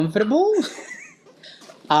Comfortable?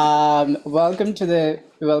 Welcome to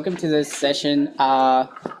this session,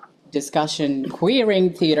 discussion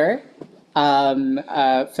queering theater.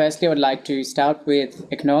 Firstly, I would like to start with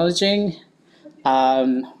acknowledging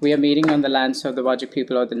we are meeting on the lands of the Wajik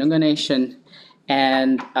people of the Noongar Nation,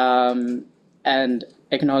 and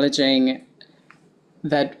acknowledging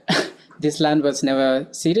that this land was never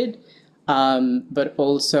ceded, but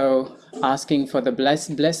also asking for the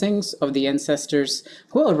blessings of the ancestors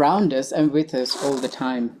who are around us and with us all the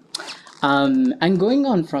time. And going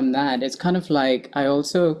on from that, it's kind of like I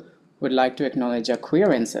also would like to acknowledge our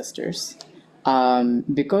queer ancestors,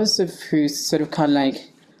 because of who sort of kind of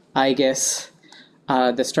like, I guess,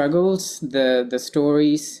 the struggles, the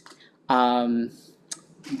stories, the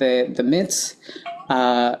myths,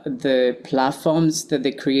 the platforms that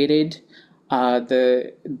they created,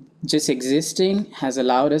 the just existing has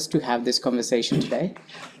allowed us to have this conversation today,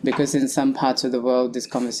 because in some parts of the world this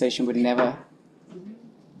conversation would never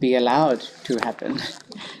be allowed to happen.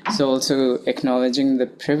 So also acknowledging the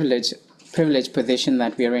privileged position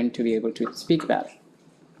that we are in to be able to speak about it.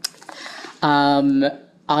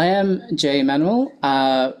 I am Jay Emanuel.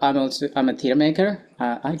 I'm a theatre maker.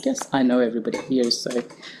 I guess I know everybody here, so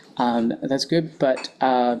that's good. But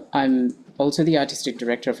I'm also the artistic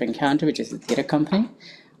director of Encounter, which is a theatre company.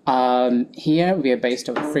 Here we are based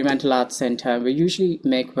on Fremantle Arts Centre. We usually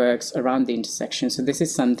make works around the intersection, so this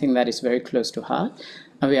is something that is very close to heart.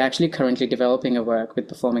 And we're actually currently developing a work with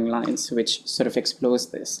Performing Lines, which sort of explores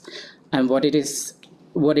this and what it is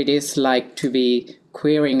like to be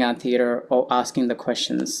querying our theatre or asking the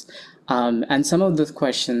questions. And some of those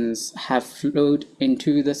questions have flowed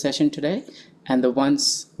into the session today, and the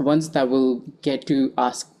ones that we'll get to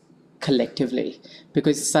ask collectively,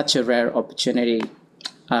 because it's such a rare opportunity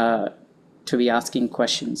to be asking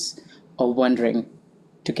questions or wondering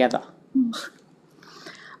together.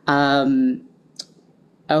 I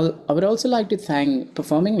would also like to thank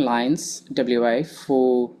Performing Lines WA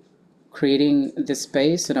for creating this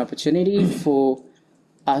space and opportunity for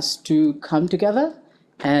us to come together,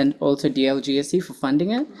 and also DLGSE for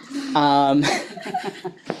funding it.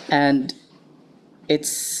 And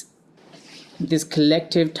it's this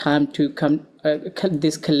collective time to come,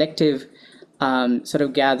 this collective sort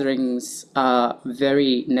of gatherings are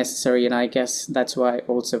very necessary, and I guess that's why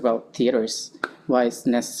also, well, theaters, why it's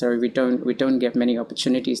necessary. We don't get many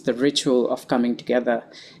opportunities. The ritual of coming together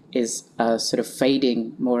is sort of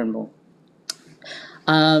fading more and more.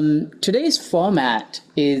 Today's format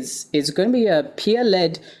is going to be a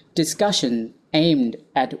peer-led discussion aimed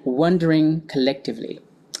at wondering collectively.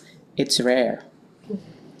 It's rare.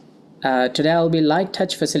 Today I'll be light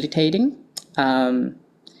touch facilitating.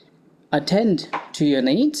 Attend to your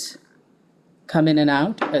needs. Come in and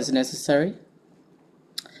out as necessary.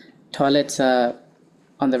 Toilets are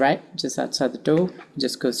on the right, just outside the door.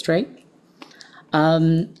 Just go straight.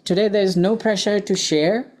 Today there's no pressure to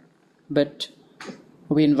share, but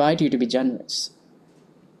we invite you to be generous.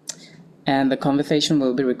 And the conversation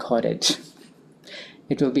will be recorded.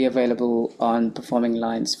 It will be available on Performing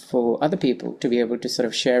Lines for other people to be able to sort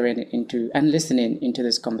of share into and listen into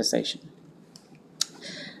this conversation.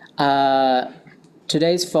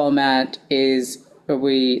 Today's format is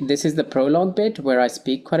this is the prologue bit where I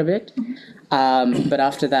speak quite a bit. But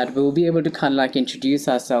after that, we'll be able to kind of like introduce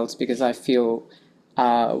ourselves, because I feel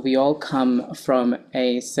we all come from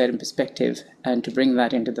a certain perspective, and to bring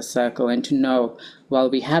that into the circle and to know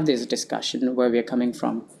while we have this discussion where we're coming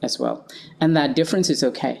from as well. And that difference is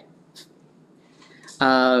okay.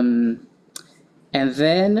 And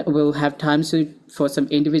then we'll have time for some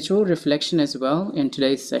individual reflection as well in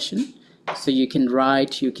today's session. So you can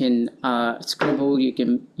write, you can scribble, you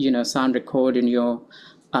can, sound record in your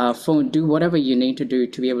phone, do whatever you need to do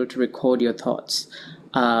to be able to record your thoughts.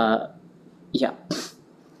 And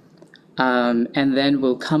then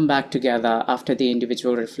we'll come back together after the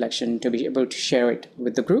individual reflection to be able to share it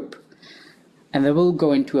with the group. And then we'll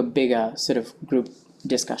go into a bigger sort of group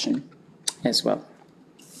discussion as well.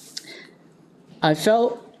 I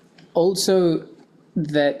felt also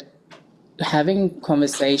that having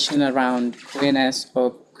conversation around queerness or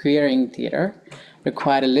queering theatre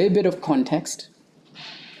required a little bit of context.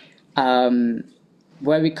 Where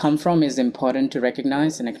we come from is important to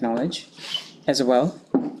recognize and acknowledge as well.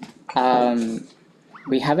 Queerness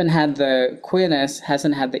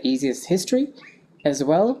hasn't had the easiest history as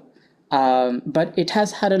well, but it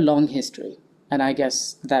has had a long history. And I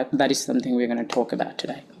guess that is something we're going to talk about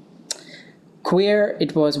today. Queer,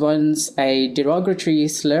 it was once a derogatory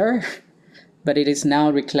slur, but it is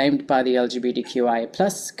now reclaimed by the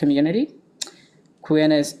LGBTQIA+ community.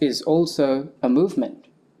 Queerness is also a movement,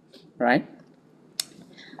 right?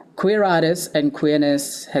 Queer artists and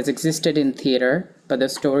queerness has existed in theatre, but the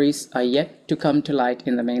stories are yet to come to light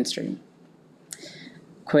in the mainstream.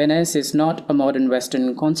 Queerness is not a modern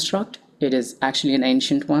Western construct, it is actually an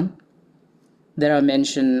ancient one. There are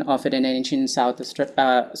mention of it in ancient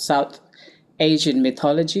South Asian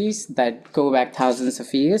mythologies that go back thousands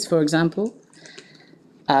of years, for example.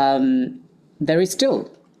 There is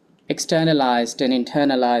still externalized and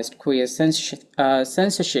internalized queer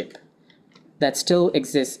censorship that still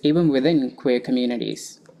exists even within queer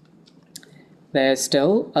communities. There's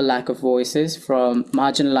still a lack of voices from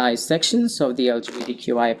marginalized sections of the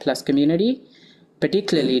LGBTQIA plus community,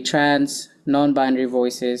 particularly trans, non-binary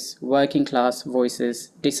voices, working class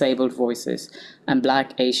voices, disabled voices, and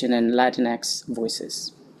Black, Asian, and Latinx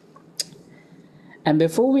voices. And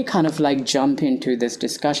before we kind of like jump into this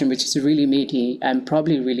discussion, which is really meaty and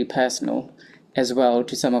probably really personal as well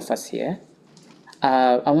to some of us here,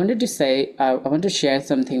 I wanted to share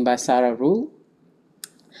something by Sarah Rule.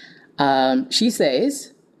 She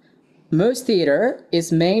says, most theater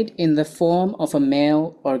is made in the form of a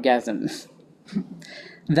male orgasm.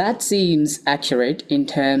 That seems accurate in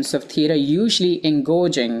terms of theater usually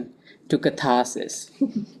engorging to catharsis.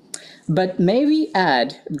 But may we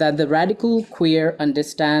add that the radical queer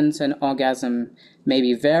understands an orgasm may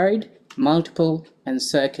be varied, multiple, and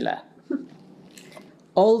circular.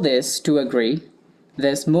 All this to agree,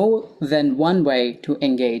 there's more than one way to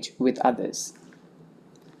engage with others.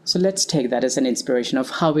 So let's take that as an inspiration of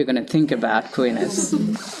how we're going to think about queerness.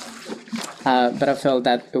 But I felt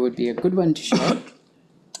that it would be a good one to share.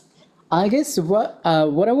 I guess what I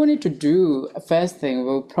wanted to do, first thing,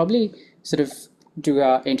 we'll probably sort of do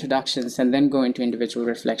our introductions and then go into individual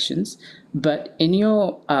reflections. But in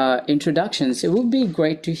your introductions, it would be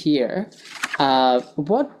great to hear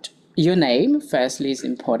what your name, firstly, is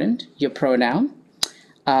important, your pronoun,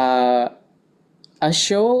 a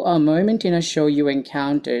moment in a show you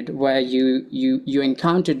encountered where you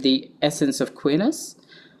encountered the essence of queerness,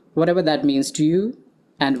 whatever that means to you,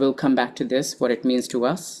 and we'll come back to this, what it means to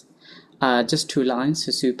us. Just 2 lines,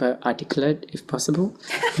 so super articulate if possible.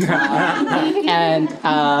 And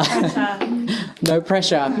no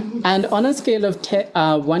pressure. And on a scale of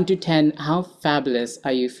 1 to 10, how fabulous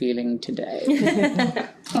are you feeling today?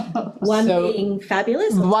 One being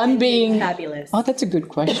fabulous? Or 1 being fabulous? Oh, that's a good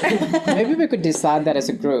question. Maybe we could decide that as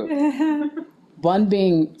a group. 1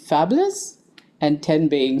 being fabulous and 10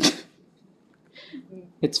 being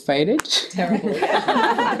it's faded. Terrible.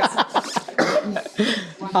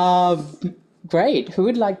 Great. Who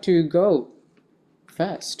would like to go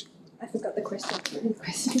first? I forgot the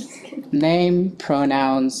question. Name,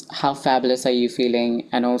 pronouns, how fabulous are you feeling,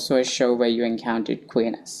 and also a show where you encountered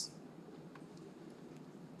queerness.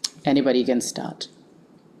 Anybody can start.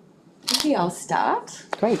 Okay, I'll start.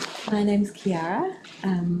 Great. My name's Kiara.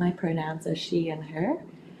 My pronouns are she and her.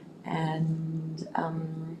 And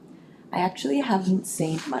I actually haven't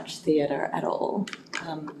seen much theatre at all.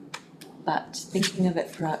 But thinking of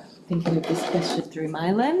this question through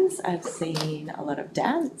my lens, I've seen a lot of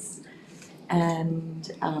dance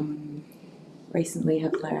and recently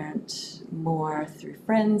have learnt more through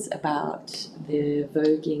friends about the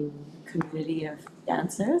voguing community of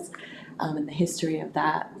dancers and the history of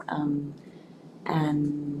that.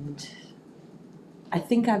 And I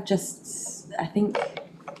think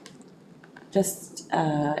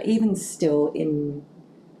even still in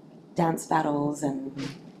dance battles and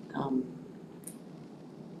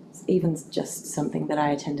even just something that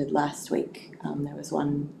I attended last week. There was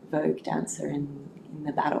one Vogue dancer in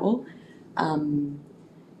the battle. And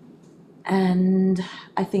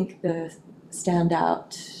I think the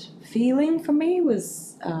standout feeling for me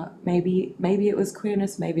was maybe it was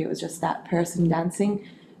queerness, maybe it was just that person dancing.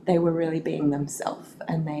 They were really being themselves,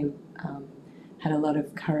 and they had a lot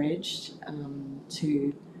of courage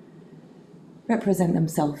to represent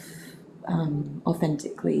themselves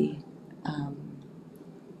authentically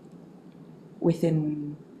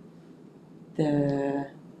within the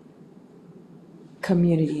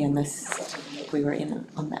community and the setting that we were in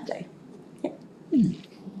on that day. Yeah.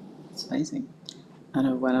 That's amazing. I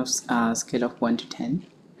know one of scale of 1 to 10.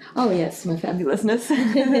 Oh yes, my fabulousness.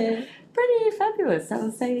 Pretty fabulous. I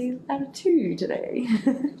would say out of 2 today.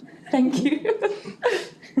 Thank you.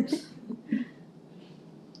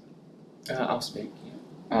 I'll speak.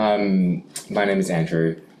 My name is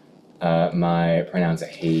Andrew. My pronouns are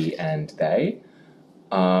he and they.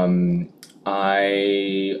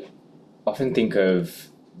 I often think of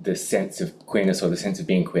the sense of queerness or the sense of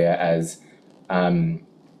being queer as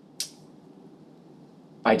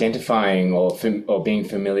identifying or being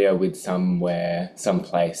familiar with somewhere, some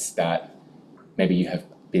place that maybe you have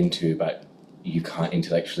been to but you can't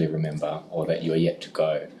intellectually remember or that you are yet to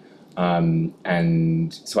go.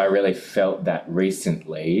 And so I really felt that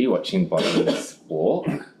recently watching Bottomless Walk,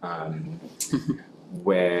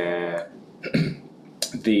 where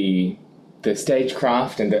the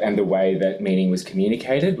stagecraft and the way that meaning was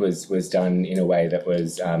communicated was done in a way that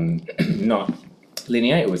was not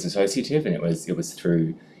linear. It was associative, and it was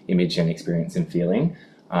through image and experience and feeling.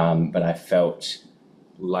 But I felt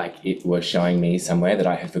like it was showing me somewhere that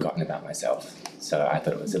I had forgotten about myself. So I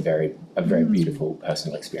thought it was a very beautiful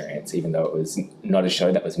personal experience. Even though it was not a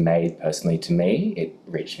show that was made personally to me, it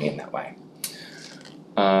reached me in that way.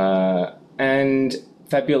 And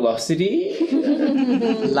Fabulosity,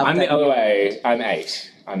 I'm the other way. I'm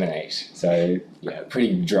 8. I'm an 8. So yeah,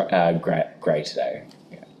 pretty grey today.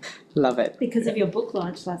 Yeah. Love it. Because of your book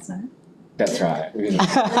launch last night. That's right.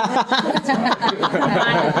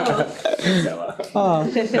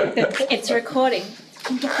 It's recording.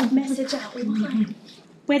 Get the message out.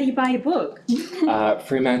 Where do you buy your book?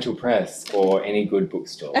 Fremantle Press or any good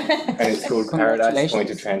bookstore. And it's called Paradise Point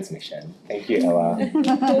of Transmission. Thank you, Ella.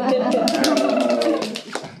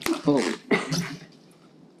 Oh.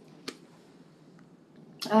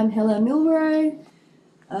 I'm Hella Milrow.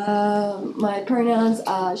 My pronouns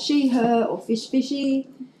are she, her, or fish, fishy.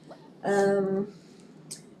 Going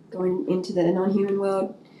into the non-human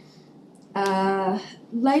world.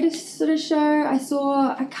 Latest sort of show I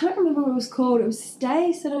saw, I can't remember what it was called. It was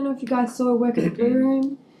Stace. I don't know if you guys saw Work at the Blue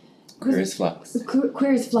Room. Queer as Flux.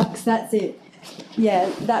 Queer as Flux, that's it. Yeah,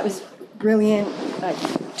 that was brilliant. I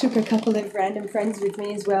took a couple of random friends with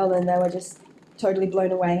me as well, and they were just totally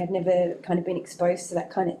blown away. I'd never kind of been exposed to that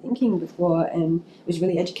kind of thinking before, and it was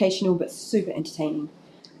really educational but super entertaining.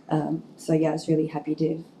 So yeah, I was really happy to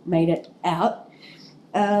have made it out.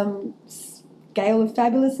 Scale of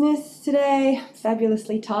fabulousness today,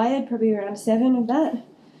 fabulously tired, probably around 7 of that.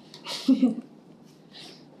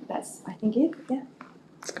 That's, I think, it, yeah.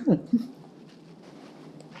 It's good.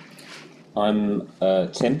 I'm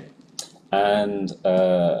Tim, and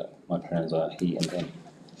my pronouns are he and him.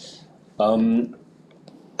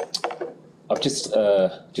 I've just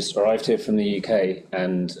arrived here from the UK,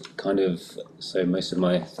 and so most of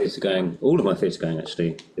my theatre going, all of my theatre going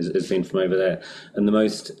actually, has been from over there. And the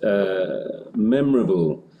most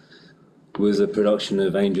memorable was a production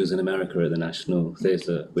of Angels in America at the National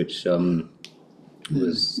Theatre, which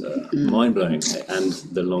was mind-blowing and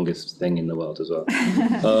the longest thing in the world as well.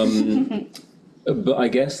 But I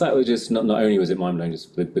guess that was just, not only was it mind-blowing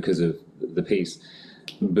just because of the piece,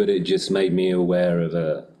 but it just made me aware of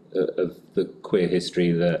the queer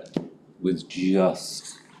history that was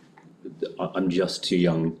I'm just too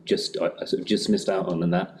young, I sort of just missed out on,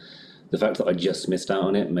 and that the fact that I just missed out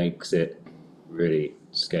on it makes it really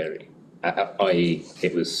scary. I.e.,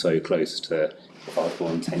 it was so close to, if I was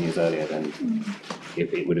born 10 years earlier, then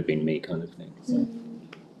it would have been me, kind of thing. So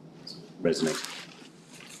resonate.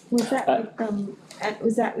 Was that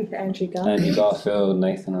with Andrew Garfield? Andrew Garfield,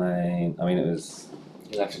 Nathan, I mean, it was.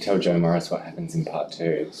 You'll have to tell Joe Morris what happens in part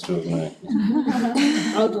 2. Still, no.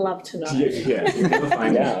 I would love to know. Yeah, we'll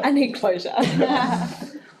find out. I need closure.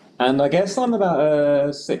 And I guess I'm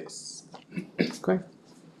about 6. It's great.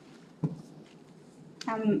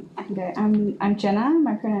 I can go. I'm Jenna.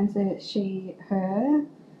 My pronouns are she, her.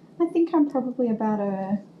 I think I'm probably about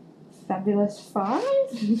a fabulous 5,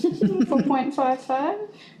 4.55.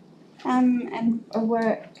 And I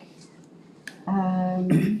work.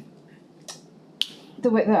 The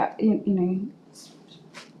work that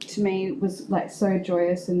to me was like so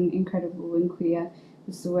joyous and incredible and queer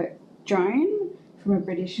was the work Joan from a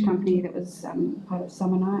British company that was part of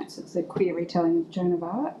Summer Nights. It's a queer retelling of Joan of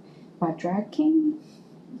Arc by Drag King,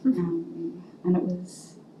 and it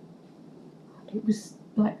was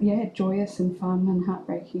like joyous and fun and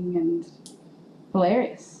heartbreaking and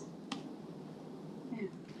hilarious. Yeah.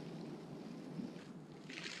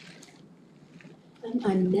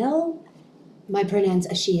 I'm Mel. My pronouns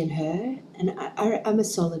are she and her, and I'm a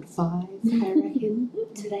solid 5, I reckon,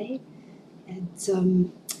 today. And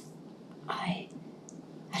I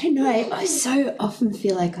don't know, I so often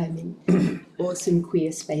feel like I'm in awesome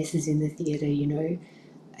queer spaces in the theatre,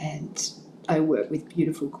 and I work with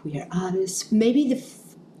beautiful queer artists. Maybe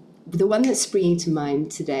the one that's springing to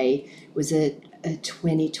mind today was a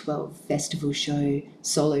 2012 festival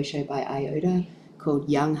solo show by Iota, called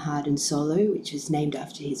Young, Hard and Solo, which is named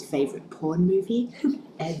after his favourite porn movie.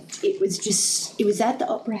 And it was at the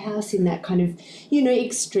Opera House in that kind of,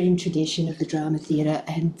 extreme tradition of the drama theatre.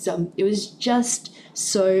 And it was just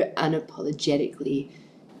so unapologetically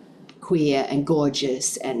queer and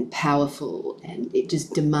gorgeous and powerful. And it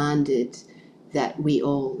just demanded that we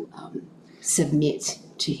all submit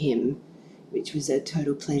to him which was a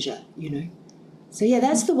total pleasure, So yeah,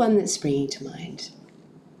 that's the one that's springing to mind.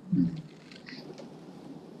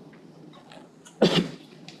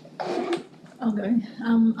 I'll go.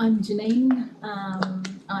 I'm Janine.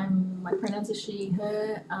 My pronouns are she,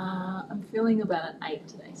 her. I'm feeling about an 8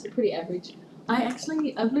 today, so pretty average.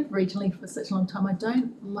 I've lived regionally for such a long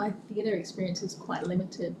time. My theatre experience is quite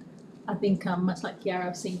limited. I think much like Kiara,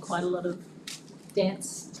 I've seen quite a lot of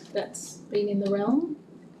dance that's been in the realm.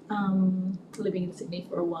 Living in Sydney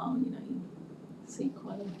for a while, you see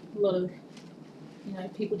quite a lot of,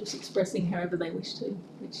 people just expressing however they wish to,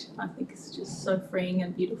 which I think is just so freeing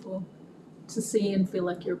and beautiful to see and feel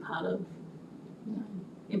like you're a part of,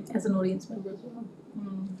 as an audience member as well.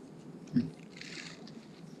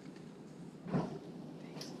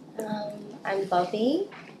 I'm Bobby,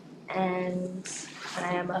 and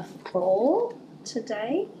I am a 4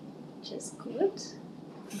 today, which is good.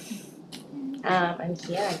 I'm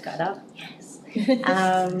here, I got up, yes.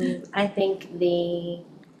 I think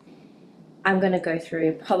I'm going to go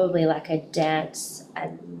through probably like a dance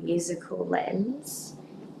and musical lens,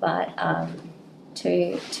 but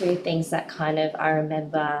two things that kind of I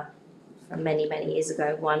remember from many, many years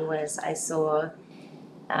ago. One was I saw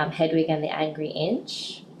Hedwig and the Angry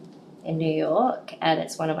Inch in New York, and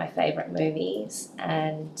it's one of my favourite movies,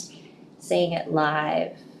 and seeing it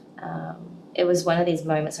live, it was one of these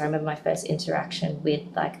moments. I remember my first interaction with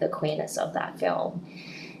like the queerness of that film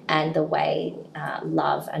and the way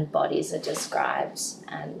love and bodies are described,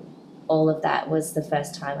 and all of that was the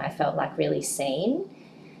first time I felt like really seen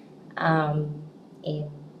in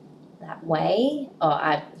that way,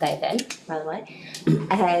 they then, by the way.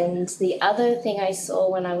 And the other thing I saw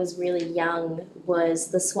when I was really young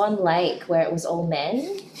was the Swan Lake, where it was all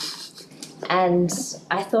men. And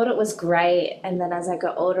I thought it was great, and then as I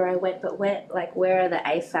got older I went, but where are the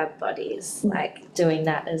AFAB bodies like doing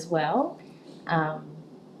that as well?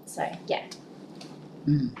 So yeah.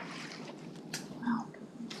 Wow.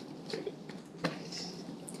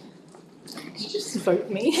 Did you just vote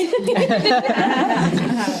me?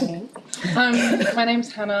 My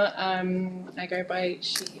name's Hannah. I go by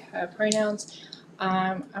she, her pronouns.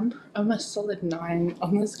 I'm a solid 9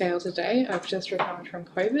 on the scale today. I've just recovered from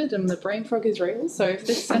COVID and the brain fog is real, so if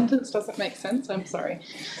this sentence doesn't make sense, I'm sorry.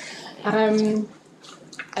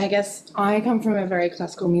 I guess I come from a very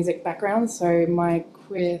classical music background, so my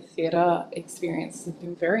queer theatre experience has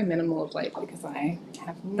been very minimal of late because I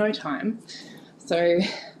have no time. So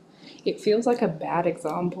it feels like a bad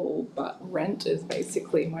example, but Rent is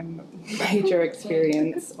basically my major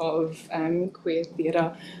experience of queer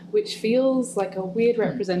theatre, which feels like a weird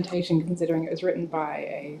representation considering it was written by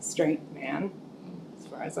a straight man, as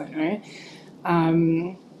far as I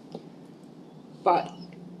know. But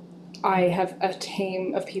I have a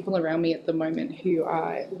team of people around me at the moment we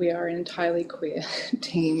are an entirely queer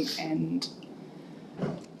team, and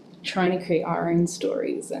trying to create our own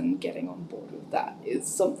stories and getting on board with that is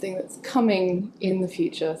something that's coming in the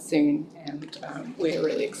future soon, and we're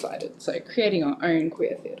really excited. So creating our own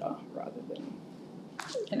queer theatre rather than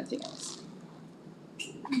anything else.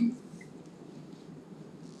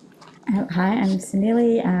 Hi, I'm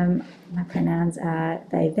Sunili. My pronouns are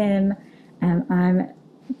they, them. I'm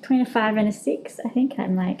between a 5 and a 6, I think.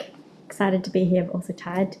 I'm excited to be here, but also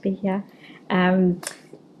tired to be here.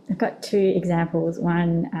 I've got 2 examples.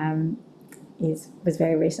 One was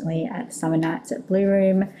very recently at the Summer Nights at Blue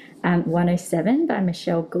Room, 107 by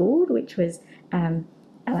Michelle Gould, which was a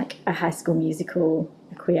high school musical,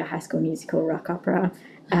 a queer high school musical rock opera,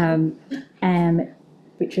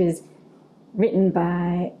 which was written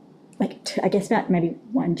by I guess about maybe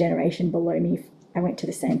one generation below me. I went to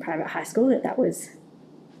the same private high school that was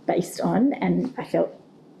based on, and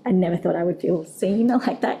I never thought I would feel seen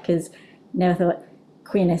like that, because never thought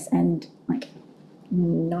queerness and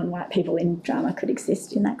non-white people in drama could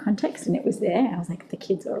exist in that context, and it was there. I was like, the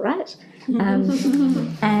kids are right.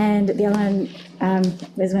 And the other one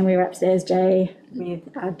was when we were upstairs, Jay, with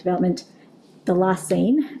our development, the last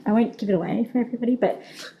scene. I won't give it away for everybody, but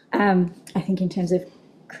I think in terms of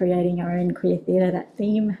creating our own queer theatre, that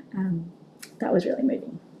theme, that was really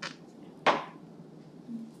moving.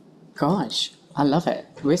 Gosh, I love it.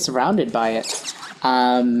 We're surrounded by it.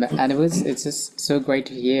 And it's just so great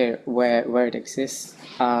to hear where it exists,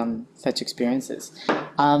 such experiences.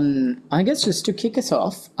 I guess just to kick us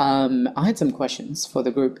off, I had some questions for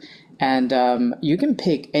the group, and you can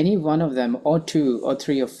pick any one of them, or 2 or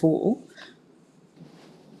 3 or 4.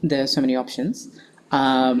 There are so many options.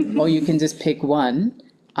 Or you can just pick one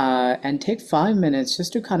and take 5 minutes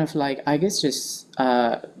just to kind of just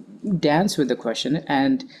dance with the question,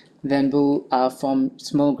 and then we'll form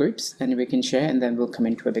small groups and we can share, and then we'll come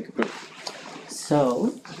into a bigger group.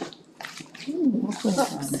 So, what was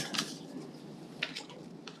on?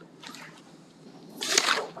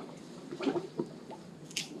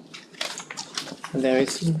 There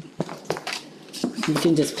is. You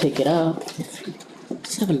can just pick it up.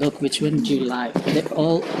 Let's have a look. Which one do you like? They're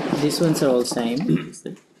all. These ones are all same.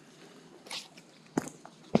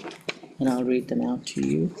 And I'll read them out to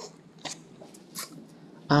you.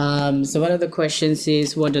 So one of the questions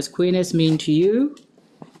is, what does queerness mean to you?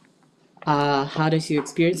 How does your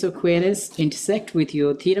experience of queerness intersect with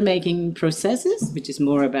your theatre making processes, which is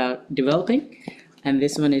more about developing? And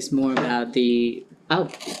this one is more about the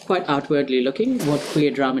quite outwardly looking, what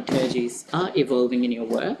queer dramaturgies are evolving in your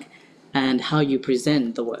work and how you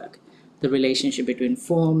present the work, the relationship between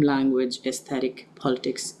form, language, aesthetic,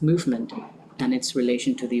 politics, movement, and its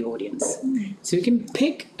relation to the audience. So you can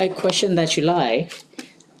pick a question that you like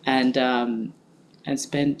and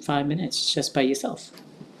spend 5 minutes just by yourself.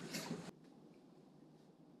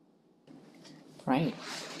 Right.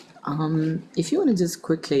 If you want to just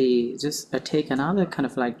quickly take another kind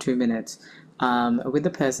of like 2 minutes with the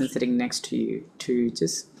person sitting next to you to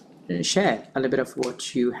just share a little bit of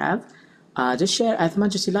what you have. Just share as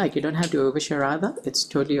much as you like. You don't have to overshare either. It's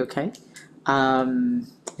totally okay. In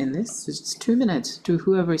this, it's 2 minutes to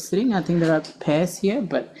whoever is sitting. I think there are pairs here,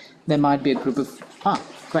 but there might be a group of,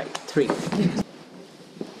 great, 3.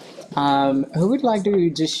 Who would like to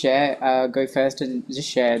just share, go first and just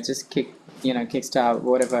share, just kickstart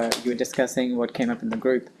whatever you were discussing, what came up in the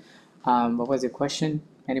group. What was your question?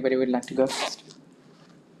 Anybody would like to go first?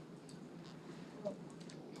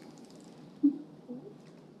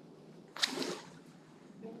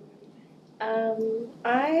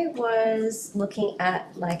 I was looking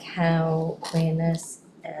at like how queerness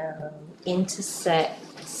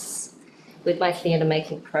intersects with my theatre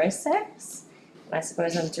making process. And I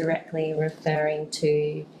suppose I'm directly referring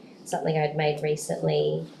to something I'd made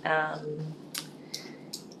recently.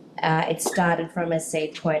 It started from a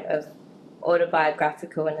seed point of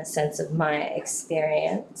autobiographical in the sense of my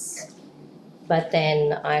experience, but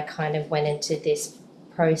then I kind of went into this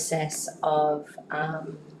process of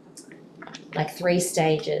like 3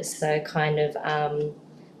 stages. So kind of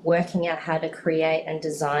working out how to create and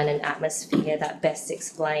design an atmosphere that best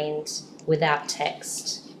explained without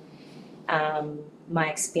text my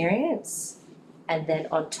experience, and then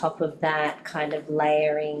on top of that kind of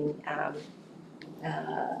layering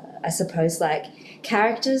I suppose like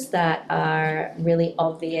characters that are really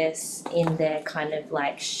obvious in their kind of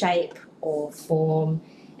like shape or form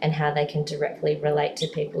and how they can directly relate to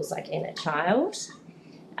people's like inner child,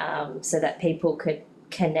 so that people could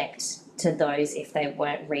connect to those if they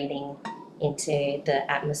weren't reading into the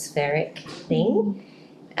atmospheric thing.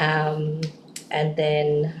 And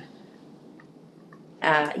then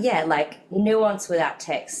like nuance without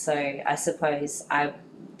text. So I suppose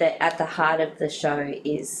that at the heart of the show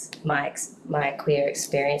is my queer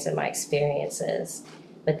experience and my experiences,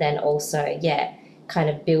 but then also kind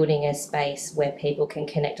of building a space where people can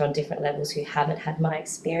connect on different levels who haven't had my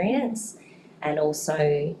experience, and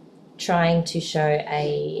also trying to show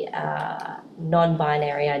a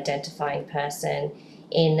non-binary identifying person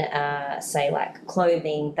in say like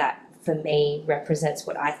clothing that for me represents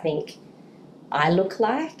what I think I look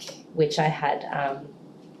like, which I had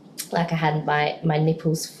I had my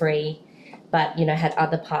nipples free, but had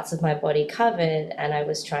other parts of my body covered, and I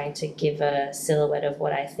was trying to give a silhouette of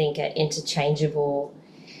what I think an interchangeable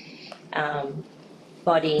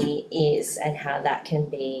body is, and how that can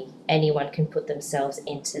be, anyone can put themselves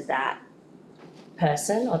into that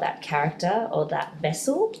person or that character or that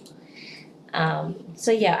vessel.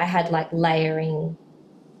 So I had like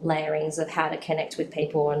layerings of how to connect with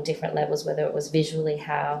people on different levels, whether it was visually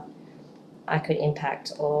how I could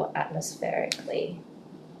impact or atmospherically.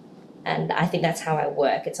 And I think that's how I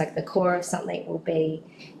work. It's like the core of something will be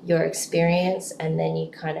your experience, and then you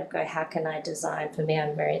kind of go, how can I design? For me,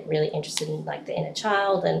 I'm really interested in like the inner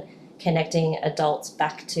child and connecting adults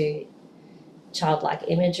back to childlike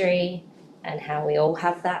imagery and how we all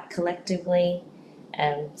have that collectively,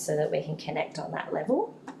 and so that we can connect on that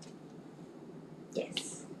level.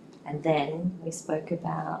 Yes. And then we spoke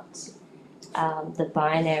about the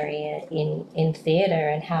binary in theatre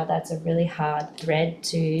and how that's a really hard thread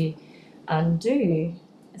to undo.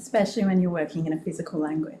 Especially when you're working in a physical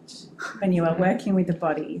language, when you are working with the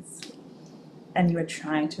bodies and you are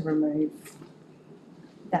trying to remove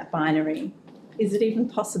that binary. Is it even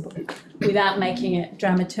possible without making it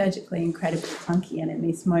dramaturgically incredibly clunky? And in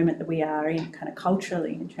this moment that we are in, kind of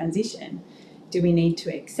culturally in transition, do we need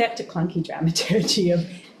to accept a clunky dramaturgy of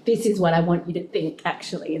this is what I want you to think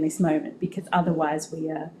actually in this moment? Because otherwise we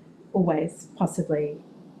are always possibly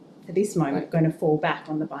for this moment, going to fall back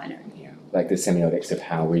on the binary. Like the semiotics of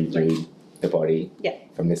how we read the body Yeah.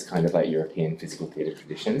 from this kind of like European physical theatre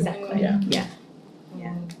tradition. Exactly. Yeah. Yeah.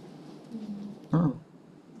 Yeah. Oh.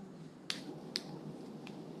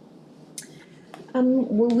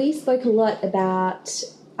 Well, we spoke a lot about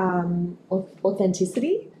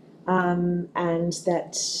authenticity, and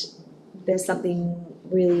that there's something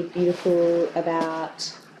really beautiful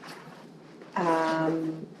about,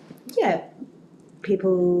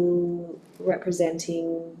 people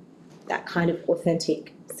representing that kind of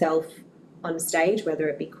authentic self on stage, whether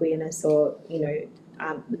it be queerness or,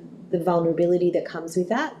 the vulnerability that comes with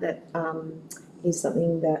that is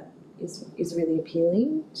something that is really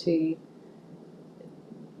appealing to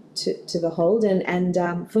behold. And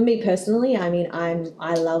for me personally, I mean,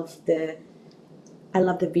 I love the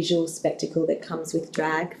visual spectacle that comes with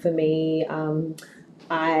drag. For me,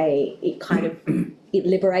 it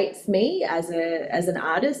liberates me as an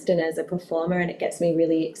artist and as a performer, and it gets me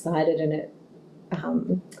really excited, and it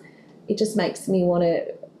just makes me want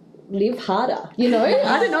to live harder, I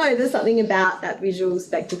don't know, there's something about that visual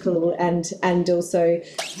spectacle, and also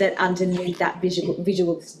that underneath that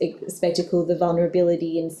visual spectacle, the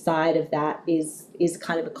vulnerability inside of that is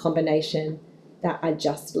kind of a combination that I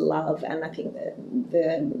just love. And I think that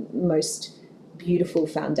the most beautiful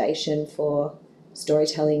foundation for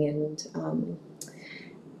storytelling and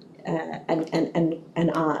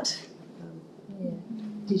art.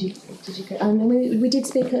 Did you go? We did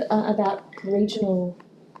speak about regional.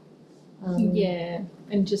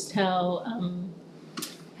 And just how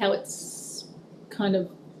it's kind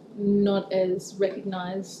of not as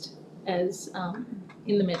recognised as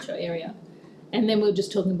in the metro area. And then we were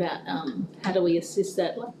just talking about how do we assist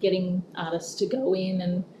that, like getting artists to go in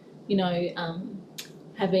and,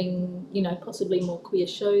 having, possibly more queer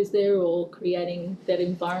shows there, or creating that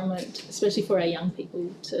environment, especially for our young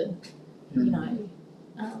people to,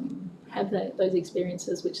 have those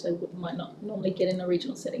experiences which they might not normally get in a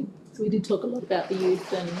regional setting. So we did talk a lot about the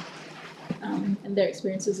youth and their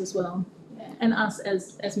experiences as well, and us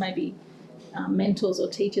as maybe mentors or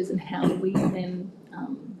teachers, and how we then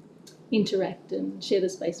interact and share the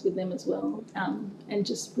space with them as well, and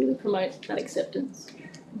just really promote that acceptance.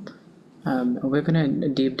 We're gonna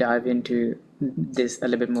deep dive into this a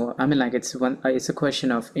little bit more. I mean, like it's a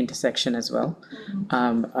question of intersection as well.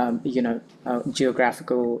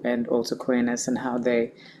 Geographical and also queerness, and how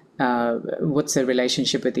they, what's their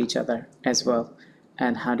relationship with each other as well,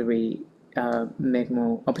 and how do we make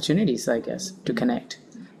more opportunities, I guess, to connect.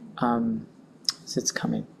 So it's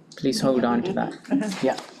coming. Please hold on to that.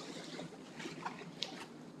 Yeah.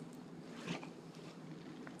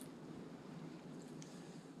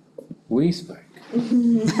 We spoke.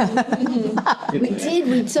 We did,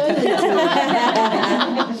 we totally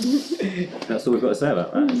did. That's all we've got to say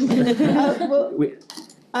about that.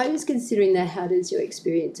 I was considering that, how does your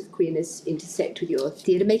experience of queerness intersect with your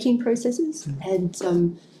theatre making processes?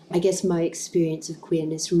 And I guess my experience of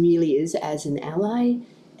queerness really is as an ally,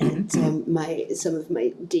 and some of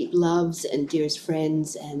my deep loves and dearest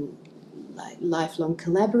friends and lifelong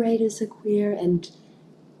collaborators are queer, and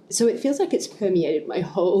so it feels like it's permeated my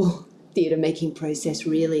whole theatre making process,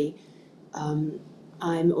 really. I'm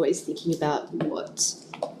always thinking about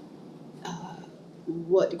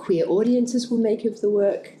what queer audiences will make of the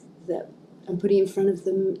work that I'm putting in front of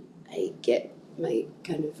them. I get my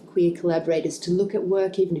kind of queer collaborators to look at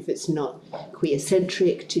work, even if it's not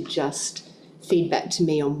queer-centric, to just feedback to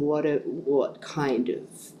me on what kind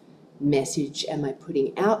of message am I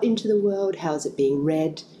putting out into the world, how is it being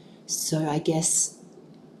read. So I guess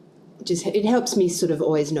it helps me sort of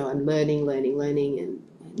always know I'm learning and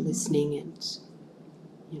listening and,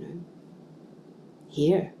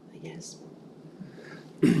 here, I guess.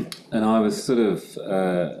 And I was sort of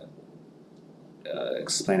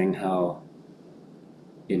explaining how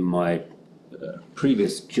in my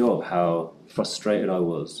previous job, how frustrated I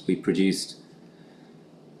was. We produced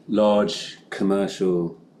large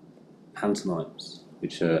commercial pantomimes,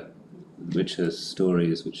 which are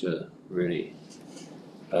stories which are really...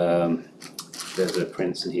 there's a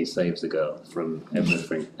prince and he saves a girl from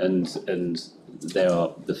everything, and they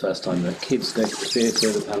are the first time that kids go to the theatre,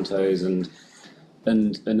 the pantos,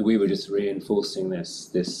 and we were just reinforcing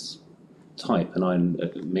this type. And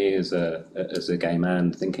me as a gay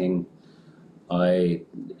man thinking,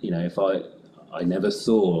 if I never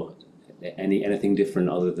saw anything different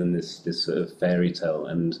other than this sort of fairy tale,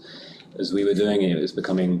 and as we were doing it, it was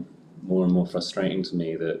becoming more and more frustrating to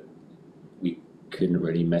me that we couldn't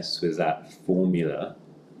really mess with that formula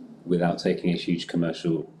without taking a huge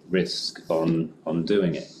commercial risk on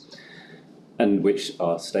doing it. and which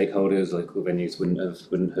our stakeholders, local venues,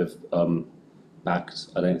 wouldn't have backed,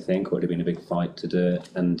 I don't think, or it would have been a big fight to do it.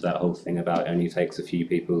 And that whole thing about it only takes a few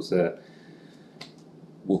people to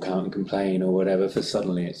walk out and complain or whatever, for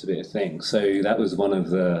suddenly it's a bit of thing. So that was one of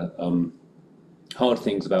the hard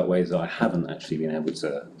things about ways that I haven't actually been able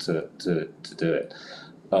to do it.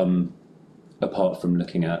 Apart from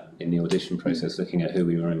looking at, in the audition process, looking at who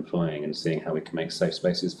we were employing and seeing how we can make safe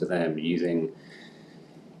spaces for them, using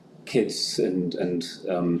kids and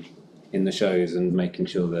in the shows, and making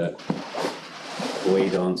sure that boy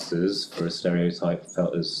dancers, for a stereotype,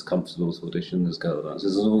 felt as comfortable to audition as girl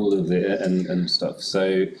dancers, and all of it and stuff.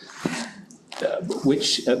 So,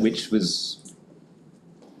 which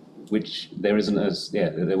there isn't as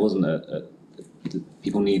there wasn't a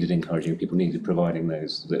people needed encouraging, people needed providing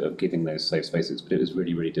those, giving those safe spaces, but it was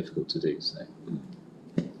really, really difficult to do. So.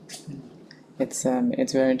 It's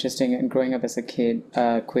very interesting. And growing up as a kid,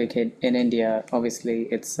 queer kid in India, obviously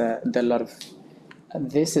it's there are a lot of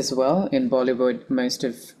this as well in Bollywood. Most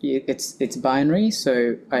of it's binary,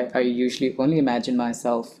 so I usually only imagine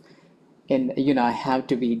myself in, I have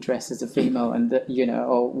to be dressed as a female, and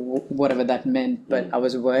or whatever that meant. But I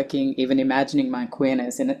was working, even imagining my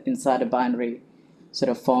queerness inside a binary sort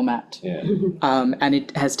of format. Yeah. And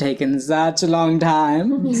it has taken such a long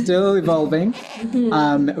time, still evolving.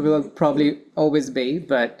 Will probably always be,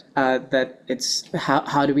 but that it's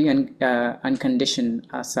how do we uncondition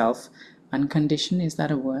ourselves? Uncondition, is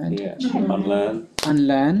that a word? Yeah. Unlearn.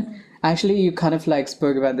 Unlearn. Actually, you kind of like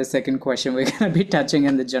spoke about the second question. We're going to be touching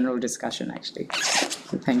in the general discussion, actually.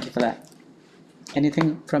 So thank you for that.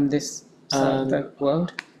 Anything from this side of the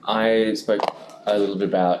world? I spoke a little bit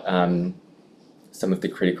about some of the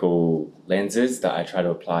critical lenses that I try to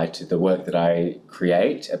apply to the work that I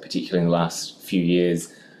create, particularly in the last few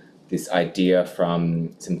years. This idea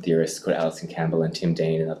from some theorists called Alison Campbell and Tim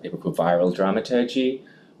Dean and other people called viral dramaturgy,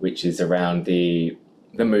 which is around the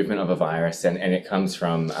movement of a virus, and it comes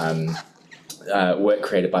from work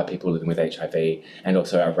created by people living with HIV, and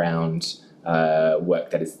also around work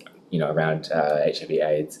that is around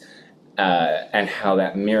HIV/AIDS, and how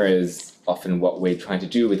that mirrors often what we're trying to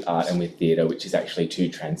do with art and with theatre, which is actually to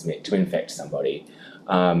transmit, to infect somebody.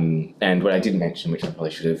 And what I didn't mention, which I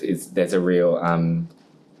probably should have, is there's a real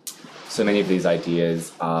so many of these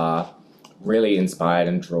ideas are really inspired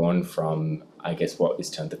and drawn from, I guess, what is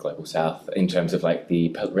termed the Global South, in terms of like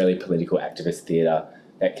the really political activist theatre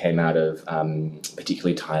that came out of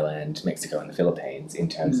particularly Thailand, Mexico and the Philippines, in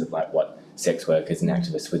terms of like what sex workers and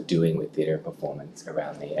activists were doing with theatre and performance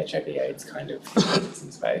around the HIV/AIDS kind of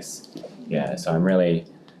space. Yeah, so I'm really,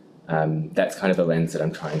 that's kind of the lens that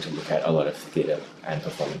I'm trying to look at a lot of theatre and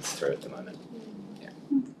performance through at the moment.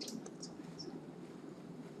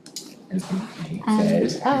 And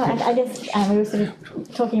I guess we were sort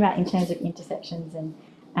of talking about in terms of intersections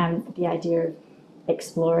and the idea of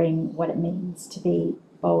exploring what it means to be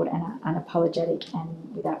bold and unapologetic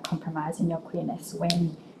and without compromising your queerness,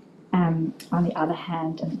 when on the other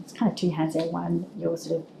hand, and it's kind of two hands there, one, you're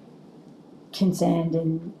sort of concerned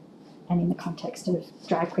and in the context of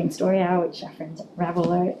Drag Queen Story Hour, which our friends at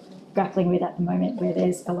Ravel are grappling with at the moment, where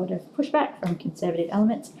there's a lot of pushback from conservative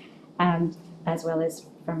elements, as well as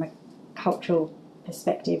from a cultural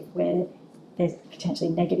perspective where there's potentially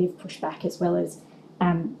negative pushback, as well as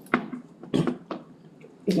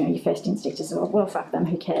your first instinct is, well, fuck them,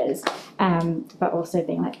 who cares, but also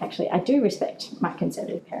being like, actually, I do respect my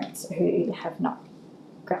conservative parents who have not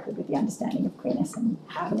grappled with the understanding of queerness, and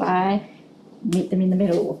how do I meet them in the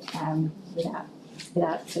middle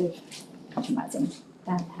without sort of compromising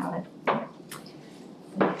how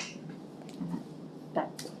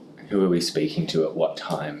that. Who are we speaking to at what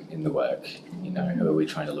time in the work? Who are we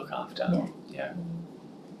trying to look after? Yeah.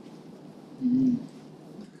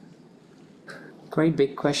 Great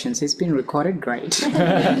big questions. It's been recorded. Great.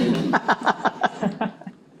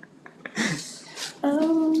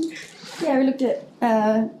 We looked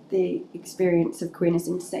at the experience of queerness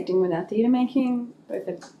intersecting with our theatre making, both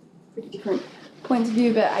at pretty different points of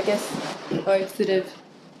view, but I guess both sort of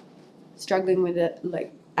struggling with it,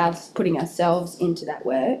 like us putting ourselves into that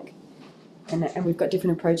work. And we've got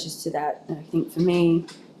different approaches to that. And I think for me,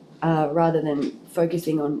 rather than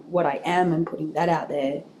focusing on what I am and putting that out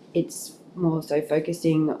there, it's more so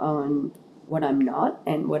focusing on what I'm not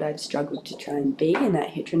and what I've struggled to try and be in that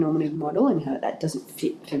heteronormative model, and how that doesn't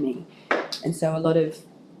fit for me. And so a lot of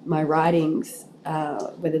my writings,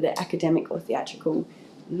 whether they're academic or theatrical,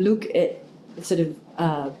 look at sort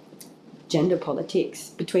of gender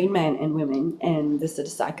politics between men and women, and the sort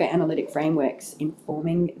of psychoanalytic frameworks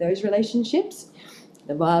informing those relationships,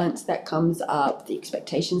 the violence that comes up, the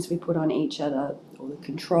expectations we put on each other, or the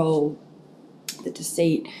control the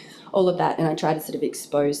deceit, all of that, and I try to sort of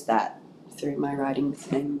expose that through my writings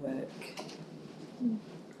and work.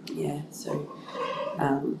 Yeah, so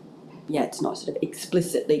it's not sort of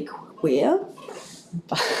explicitly queer,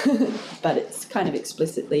 but it's kind of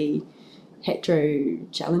explicitly hetero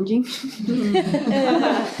challenging.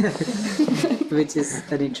 Which is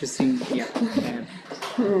an interesting,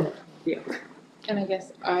 And I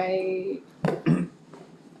guess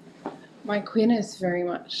my queerness very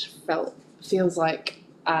much feels like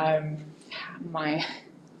my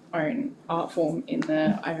own art form in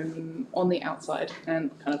that I'm on the outside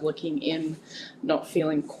and kind of looking in, not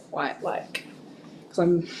feeling quite like, because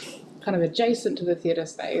I'm kind of adjacent to the theatre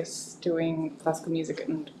space doing classical music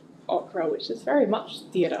and opera, which is very much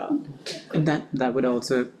theatre. That would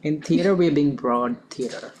also, in theatre we're being broad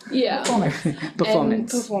theatre. Yeah.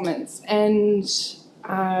 Performance. And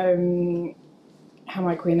how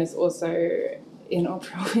my queerness also in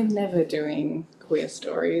opera, we're never doing queer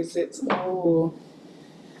stories. It's all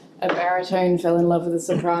a baritone fell in love with a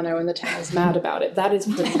soprano and the town's mad about it. That is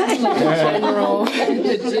pretty much like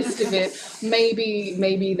the gist of it.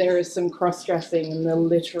 Maybe there is some cross-dressing in the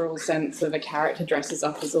literal sense of a character dresses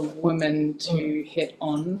up as a woman to hit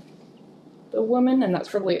on the woman, and that's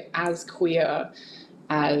probably as queer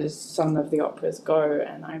as some of the operas go,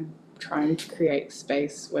 and I'm trying to create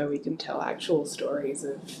space where we can tell actual stories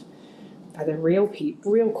of either real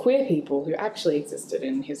queer people who actually existed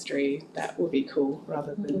in history. That would be cool,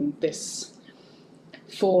 rather than this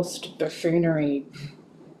forced buffoonery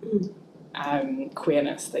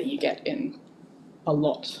queerness that you get in a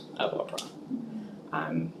lot of opera.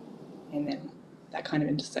 And then that kind of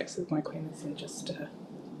intersects with my queerness and just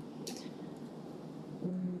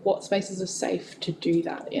what spaces are safe to do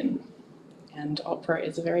that in. And opera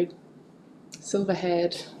is a very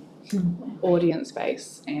silver-haired audience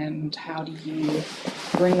space, and how do you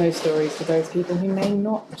bring those stories to those people who may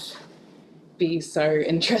not be so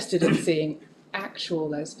interested in seeing actual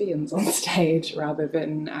lesbians on stage rather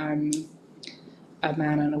than a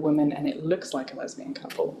man and a woman and it looks like a lesbian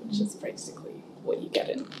couple, which is basically what you get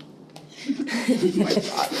in most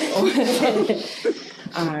art.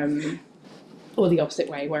 Or the opposite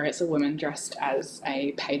way, where it's a woman dressed as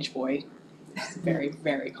a page boy. It's a very,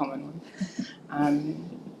 very common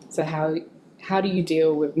one. So how do you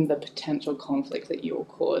deal with the potential conflict that you will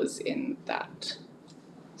cause in that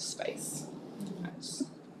space? That's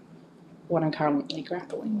what I'm currently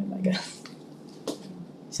grappling with, I guess.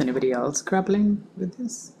 Is anybody else grappling with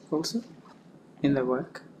this also in their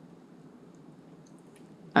work?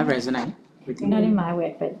 I resonate with you. Not in my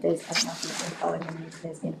work, but I don't know if you've been following the news,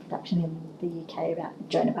 there's been a production in the UK about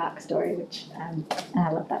Joan of Arc's story, which, and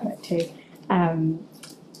I love that work too,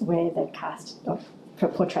 where they've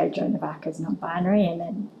portrayed Joan of Arc as non-binary, and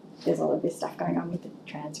then there's all of this stuff going on with the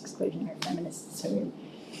trans exclusionary feminists who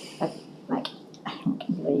are like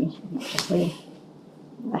really obnoxiously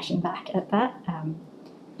lashing back at that. And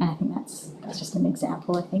I think that's just an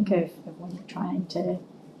example, I think, of when you're trying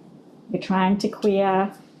to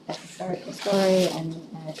queer a historical story and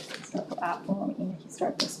a historical art form in a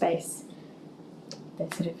historical space.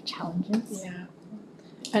 There's sort of challenges. Yeah.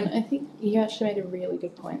 And I think you actually made a really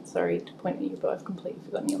good point. Sorry to point at you, but I've completely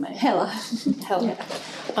forgotten your name. Hella.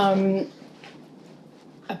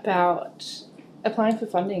 About applying for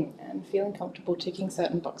funding and feeling comfortable ticking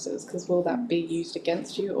certain boxes, because will that be used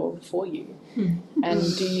against you or for you? And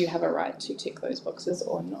do you have a right to tick those boxes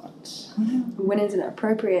or not? When is it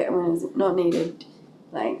appropriate and when is it not needed?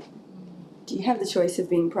 Like, do you have the choice of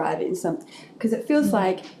being private in something? Because it feels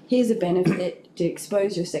like here's a benefit to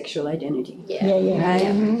expose your sexual identity. Yeah.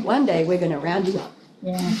 Right? One day we're going to round you up. I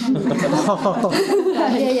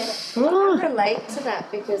relate to that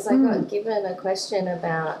because I got given a question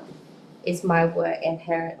about, is my work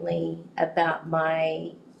inherently about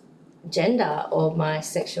my gender or my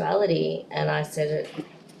sexuality? And I said,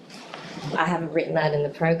 I haven't written that in the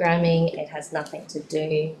programming. It has nothing to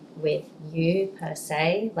do with you per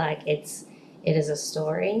se. Like it is a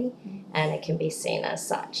story and it can be seen as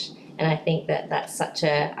such. And I think that's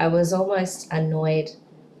I was almost annoyed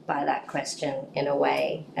by that question in a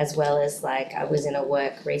way, as well as like I was in a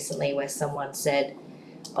work recently where someone said,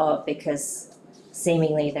 oh, because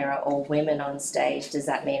seemingly there are all women on stage, does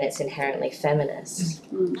that mean it's inherently feminist?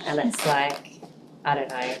 And it's like, I don't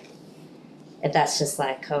know. That's just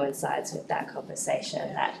like coincides with that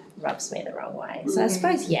conversation. That rubs me the wrong way. So I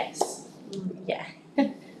suppose yes. Yeah.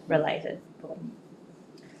 Related.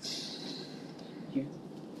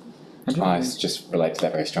 I just relate to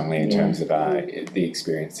that very strongly in terms of the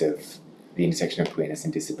experience of the intersection of queerness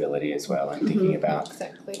and disability as well, and thinking about,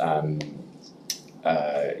 Exactly.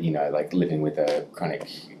 like living with a chronic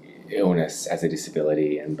illness as a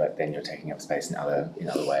disability, but then you're taking up space in other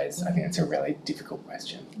ways. I think it's a really difficult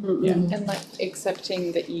question. Yeah. And like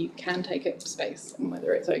accepting that you can take up space and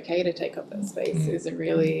whether it's okay to take up that space is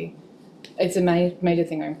it's a major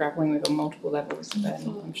thing I'm grappling with on multiple levels, and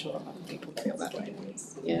I'm sure other people feel that way.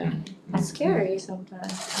 Yeah. It's scary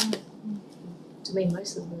sometimes. To me,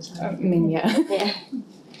 most of the time. Yeah.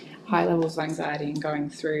 High levels of anxiety and going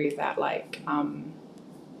through that, like, am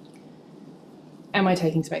I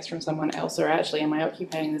taking space from someone else, or actually am I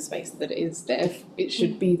occupying the space that is there? It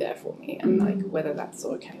should be there for me, and like whether that's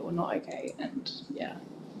okay or not okay, and yeah.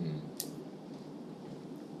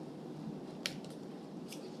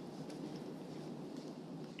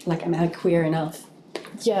 Like, am I queer enough?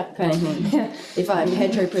 Yeah. Kind of thing. If I'm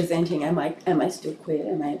hetero presenting, am I still queer?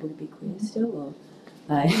 Am I able to be queer still? Or,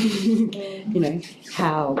 what's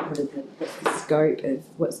the scope of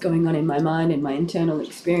what's going on in my mind and my internal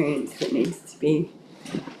experience that needs to be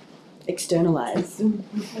externalized?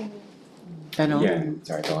 Yeah,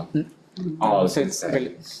 sorry, go on. I was going to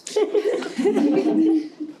say.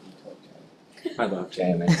 I love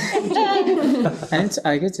JMA. And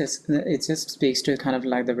I guess it just speaks to kind of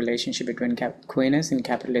like the relationship between queerness and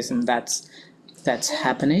capitalism that's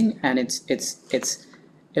happening, and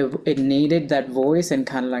it needed that voice and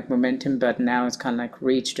kind of like momentum, but now it's kind of like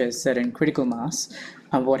reached a certain critical mass.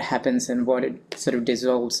 And what happens and what it sort of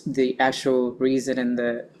dissolves the actual reason and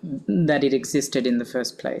that it existed in the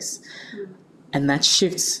first place, and that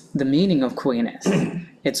shifts the meaning of queerness.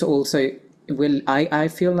 It's also I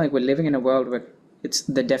feel like we're living in a world where it's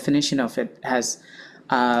the definition of it has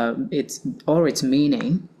its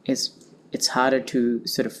meaning it's harder to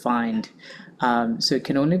sort of find. So it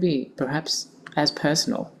can only be perhaps as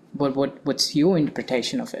personal. What's your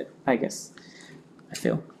interpretation of it? I guess I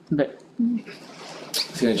feel, but I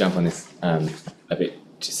was going to jump on this a bit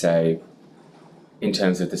to say, in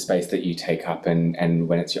terms of the space that you take up and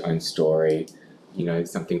when it's your own story,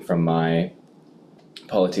 something from my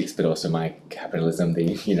politics, but also my capitalism,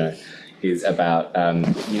 is about,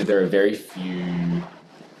 there are very few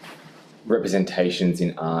representations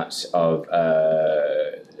in art of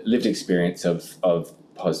lived experience of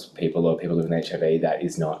POS people or people living with HIV that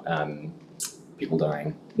is not people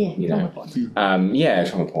dying. Trauma porn.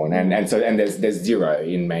 Trauma porn, and there's zero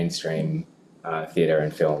in mainstream theatre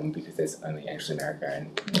and film because there's only Angels in America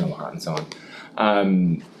and Normal Heart and so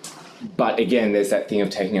on. But again, there's that thing of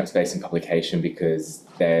taking up space in publication because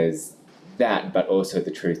there's that, but also the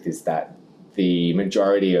truth is that the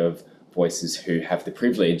majority of voices who have the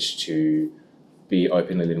privilege to be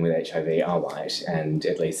openly living with HIV are white and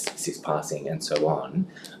at least cis-passing and so on.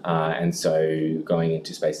 And so going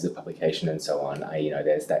into spaces of publication and so on,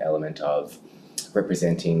 there's that element of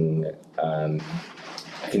representing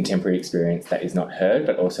a contemporary experience that is not heard,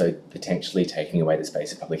 but also potentially taking away the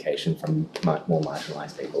space of publication from more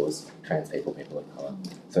marginalised peoples, trans people, people of colour.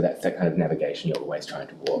 So that's that kind of navigation you're always trying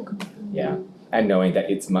to walk. Yeah. And knowing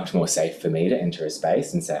that it's much more safe for me to enter a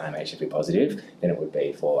space and say I'm HIV positive than it would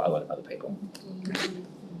be for a lot of other people.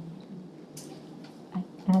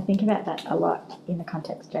 And I think about that a lot in the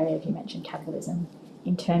context, Jay, if you mentioned capitalism,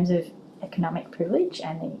 in terms of economic privilege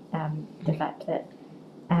and the fact that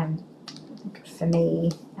for me,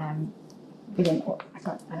 I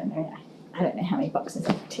don't know how many boxes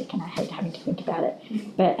I tick, and I hate having to think about it.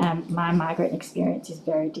 But my migrant experience is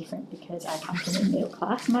very different because I come from a middle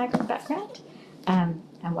class migrant background, and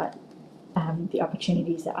what the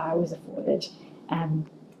opportunities that I was afforded,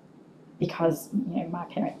 because my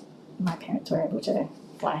parents were able to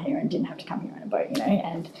fly here and didn't have to come here on a boat,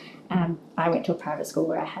 and I went to a private school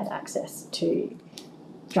where I had access to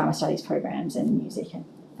drama studies programs and music and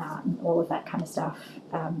art and all of that kind of stuff.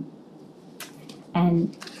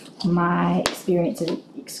 And my experience of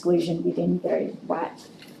exclusion within very white,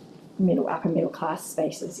 upper middle class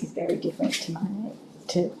spaces is very different to my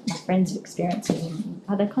friends' experiences in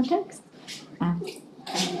other contexts. And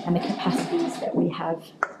the capacities that we have,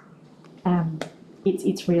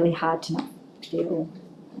 it's really hard to not feel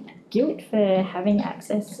guilt for having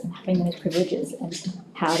access and having those privileges, and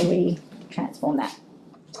how do we transform that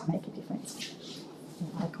to make a difference in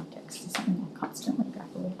other contexts is something I constantly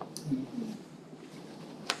grapple with.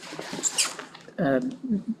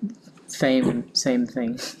 Same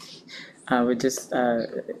thing. We're just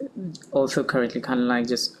also currently kind of like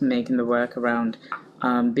just making the work around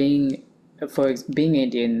being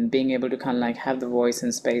Indian, being able to kind of like have the voice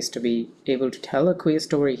and space to be able to tell a queer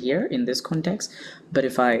story here in this context. But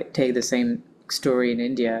if I take the same story in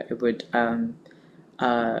India, it would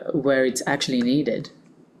where it's actually needed,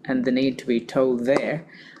 and the need to be told there.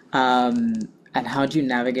 And how do you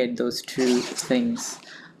navigate those two things?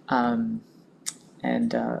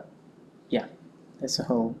 there's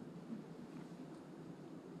a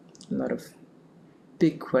lot of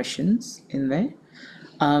big questions in there.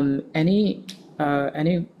 Any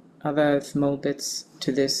other small bits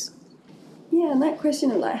to this? Yeah, and that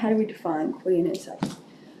question of like, how do we define queerness?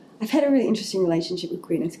 I've had a really interesting relationship with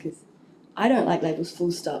queerness because I don't like labels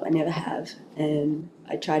full stop. I never have, and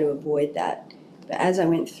I try to avoid that. But as I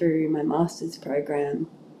went through my master's program,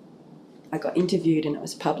 I got interviewed and it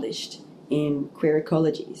was published in Queer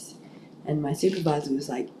Ecologies, and my supervisor was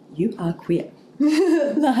like, "You are queer,"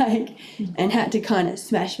 like, and had to kind of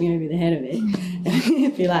smash me over the head of it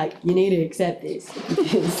and be like, "You need to accept this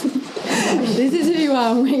because this is who you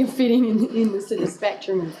are when you're fitting in the sort of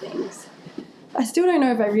spectrum of things." I still don't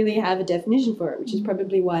know if I really have a definition for it, which is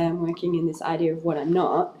probably why I'm working in this idea of what I'm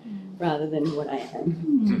not rather than what I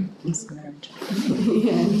am.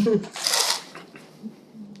 Yeah.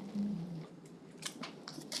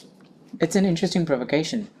 It's an interesting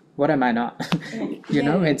provocation. What am I not? You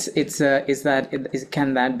know,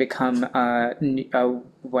 can that become a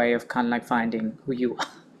way of kind of like finding who you are?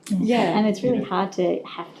 Yeah. And it's really hard to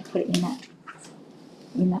have to put it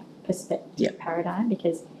in that perspective paradigm,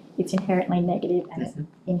 because it's inherently negative and it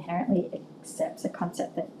inherently accepts a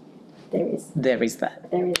concept that there is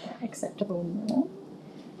an acceptable norm.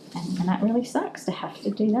 And that really sucks to have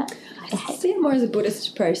to do that. I see it more as a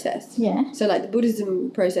Buddhist process. Yeah. So like the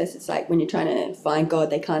Buddhism process, it's like when you're trying to find God,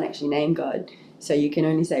 they can't actually name God. So you can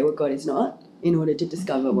only say what God is not in order to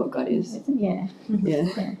discover what God is. Yeah.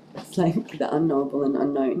 Yeah. It's like the unknowable and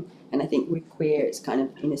unknown. And I think with queer, it's kind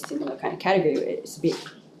of in a similar kind of category where it's a bit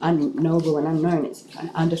unknowable and unknown. It's kind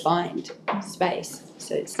of undefined space.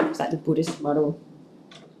 So it's like the Buddhist model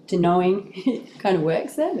to knowing kind of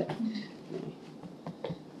works there. But,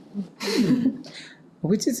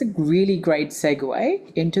 which is a really great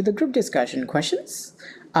segue into the group discussion questions.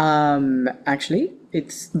 Actually,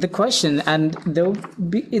 it's the question, and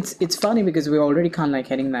it's funny because we're already kind of like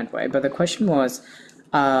heading that way. But the question was,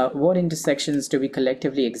 what intersections do we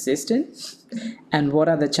collectively exist in, and what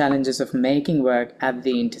are the challenges of making work at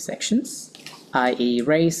the intersections, i.e.,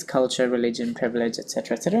 race, culture, religion, privilege,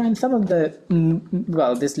 etc., etc. And some of the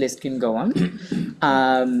this list can go on,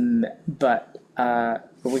 but.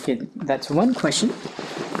 That's one question.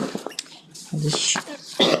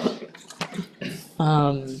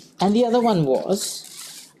 And the other one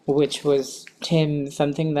was, which was, Tim,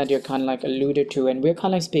 something that you're kind of like alluded to, and we're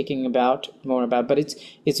kind of like speaking more about, but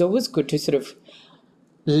it's always good to sort of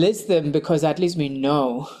list them because at least we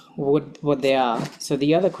know what they are. So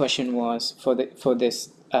the other question was for this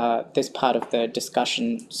part of the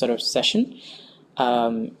discussion sort of session.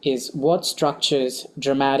 Is what structures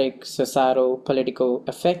dramatic, societal, political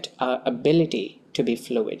affect our ability to be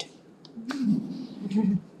fluid?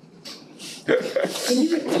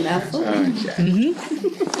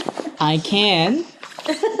 I can.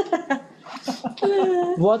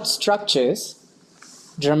 What structures,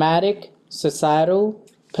 dramatic, societal,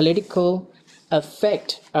 political,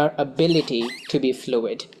 affect our ability to be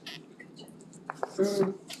fluid?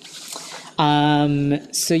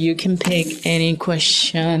 So you can pick any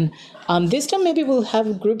question. This time maybe we'll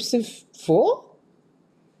have groups of 4?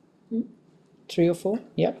 3 or 4?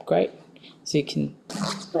 Yep, great. So you can...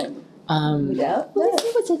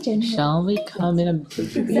 Shall we come in a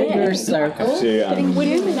bigger circle? Nice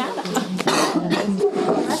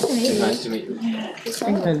to meet you. I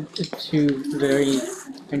think the two very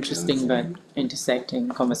interesting but intersecting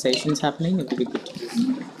conversations happening. It would be good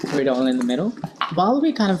to put it all in the middle. While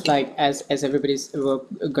we kind of like, as everybody's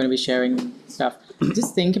going to be sharing stuff,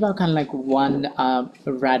 just think about kind of like one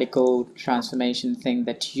radical transformation thing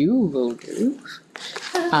that you will do.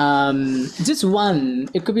 Just one.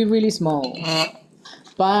 It could be really small.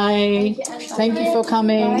 Bye. Thank you for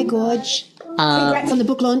coming. Bye, Gorge. Congrats on the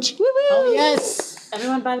book launch. Woo-woo! Oh, yes.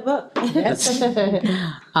 Everyone buy the book. Yes.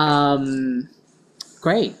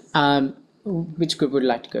 Great. Which group would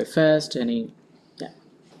like to go first? Any? Yeah.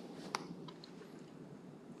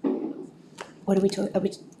 What are we talking?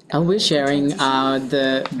 We're sharing what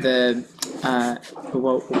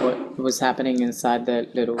was happening inside the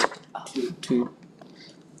little two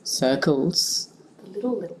circles. The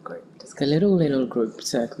little group. The little group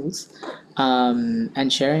circles,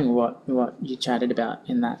 and sharing what you chatted about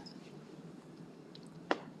in that.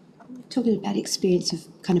 Talking about experience of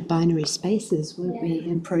kind of binary spaces, weren't we,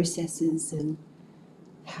 and processes, and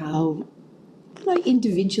how, like,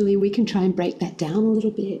 individually we can try and break that down a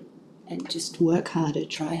little bit and just work harder,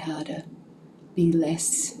 try harder, be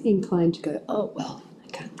less inclined to go, oh well, I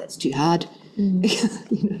can't, that's too hard. You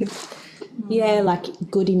know. Yeah, like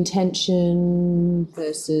good intention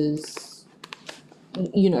versus,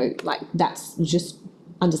 you know, like that's just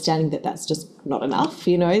understanding that that's just not enough.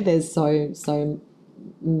 You know, there's so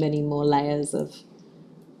many more layers of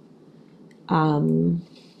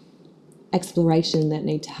exploration that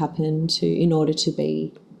need to happen in order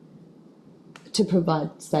to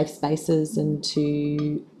provide safe spaces and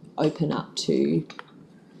to open up to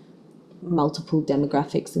multiple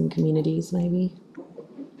demographics and communities, maybe.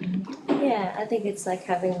 Yeah, I think it's like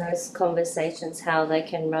having those conversations, how they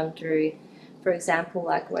can run through, for example,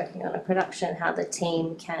 like working on a production, how the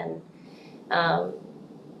team can,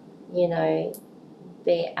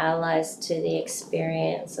 be allies to the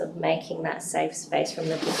experience of making that safe space from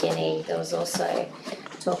the beginning. There was also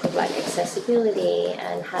talk of like accessibility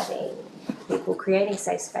and having people creating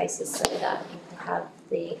safe spaces so that people have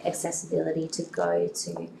the accessibility to go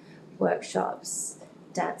to workshops,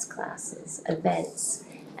 dance classes, events,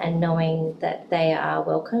 and knowing that they are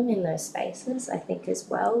welcome in those spaces, I think, as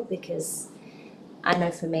well, because I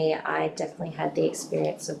know for me, I definitely had the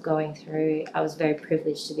experience of going through, I was very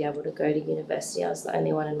privileged to be able to go to university. I was the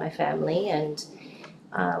only one in my family, and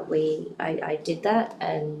I did that,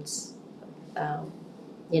 and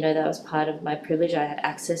that was part of my privilege. I had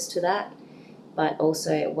access to that, but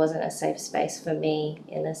also it wasn't a safe space for me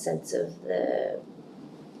in the sense of the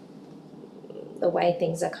way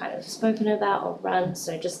things are kind of spoken about or run.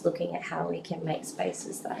 So just looking at how we can make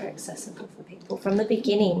spaces that are accessible for people from the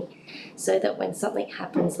beginning, so that when something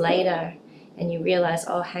happens later and you realise,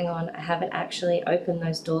 oh, hang on, I haven't actually opened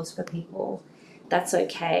those doors for people, that's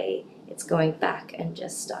okay. It's going back and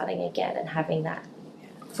just starting again and having that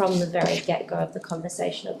from the very get-go of the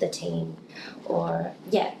conversation of the team or,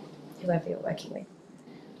 whoever you're working with.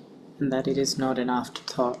 And that it is not an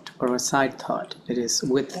afterthought or a side thought. It is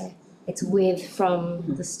with. Yeah. It's with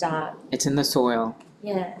from the start. It's in the soil.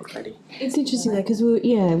 Yeah. Already. It's interesting though, because we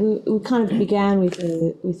kind of began with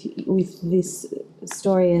this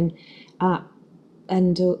story and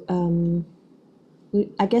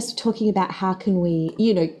I guess talking about how can we,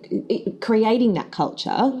 creating that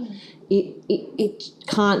culture. It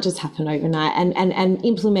can't just happen overnight, and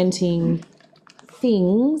implementing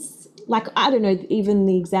things like, I don't know, even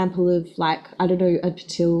the example of like, I don't know,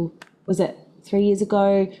 until, was it 3 years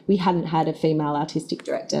ago, we hadn't had a female artistic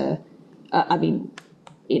director. MTC,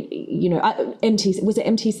 was it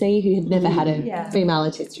MTC who had never had a female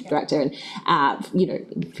artistic director in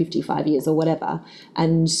 55 years or whatever.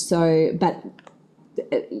 And so, but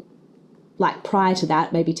like prior to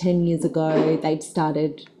that, maybe 10 years ago, they'd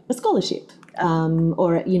started a scholarship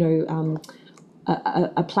or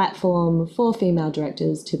a platform for female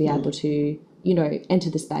directors to be able to enter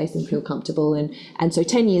the space and feel comfortable. And so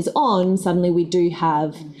 10 years on, suddenly we do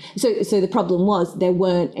have, so the problem was there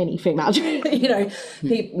weren't any female,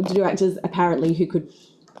 directors apparently who could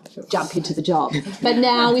jump into the job. But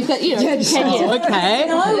now we've got, 10 years. Okay.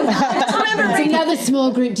 It's another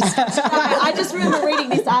small group discussion. I just remember reading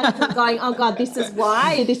this article going, oh God, this is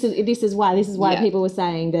why people were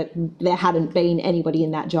saying that there hadn't been anybody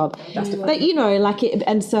in that job. But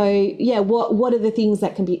what are the things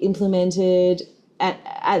that can be implemented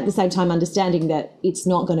at the same time understanding that it's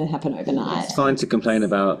not going to happen overnight? It's fine to complain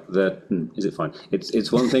about is it fine?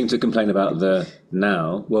 It's one thing to complain about the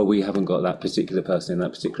now, well, we haven't got that particular person in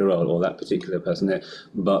that particular role or that particular person there,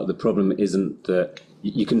 but the problem isn't that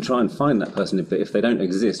you can try and find that person, but if they don't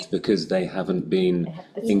exist because they haven't been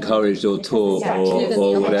encouraged or taught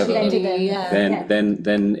or whatever,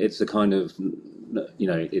 then it's a kind of,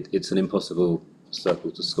 it's an impossible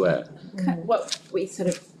circle to square. What we sort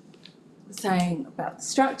of saying about the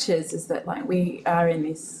structures is that like we are in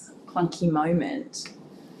this clunky moment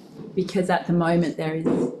because at the moment there is,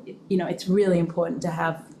 it's really important to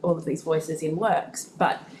have all of these voices in works,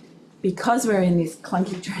 but because we're in this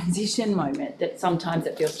clunky transition moment that sometimes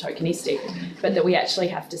it feels tokenistic, but that we actually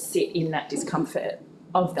have to sit in that discomfort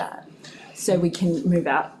of that so we can move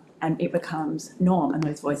out and it becomes norm and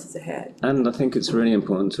those voices are heard. And I think it's really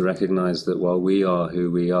important to recognise that while we are who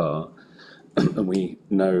we are, and we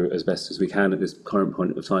know as best as we can at this current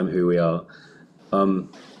point of time who we are,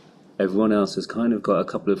 everyone else has kind of got a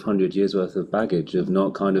couple of 100 years worth of baggage of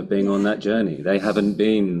not kind of being on that journey. They haven't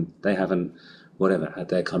had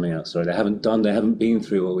their coming out story. They haven't been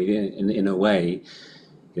through what we did. In a way,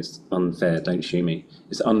 it's unfair, don't shoot me.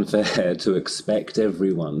 It's unfair to expect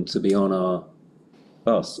everyone to be on our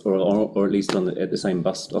bus or at least at the same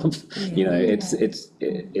bus stop.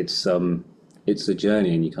 It's a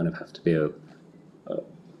journey, and you kind of have to be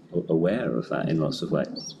aware of that in lots of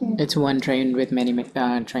ways. It's one train with many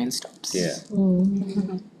train stops. Yeah.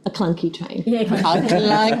 A clunky train. A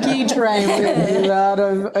clunky train with a lot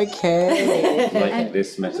of, okay. Like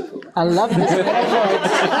this metaphor. I love this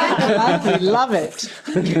metaphor. I love it.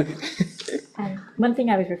 one thing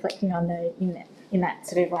I was reflecting on though in that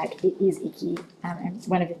sort of like it is icky, and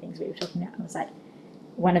one of the things we were talking about was like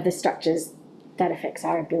one of the structures that affects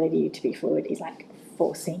our ability to be fluid is like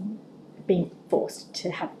being forced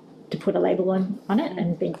to put a label on it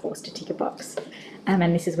and being forced to tick a box, and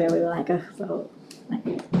this is where we were like, oh well,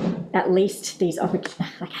 like at least these like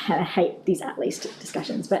I hate these at least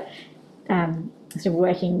discussions, but sort of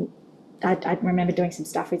working. I remember doing some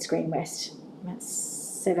stuff with Screen West about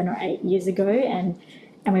 7 or 8 years ago, and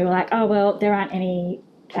we were like, oh well, there aren't any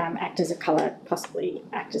actors of colour, possibly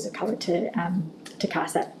actors of colour to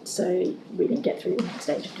cast that, so we didn't get through the next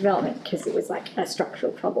stage of development because it was like a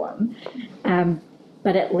structural problem.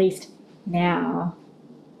 But at least now,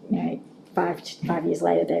 5 years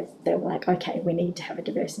later, they were like, okay, we need to have a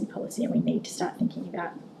diversity policy and we need to start thinking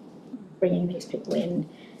about bringing these people in.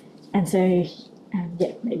 And so,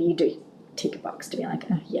 maybe you do tick a box to be like,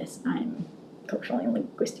 oh, yes, I'm culturally and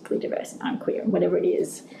linguistically diverse and I'm queer and whatever it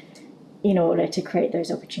is, in order to create those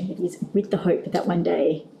opportunities with the hope that one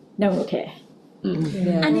day no one will care.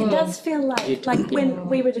 Yeah. And it does feel like when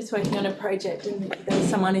we were just working on a project and there was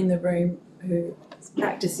someone in the room whose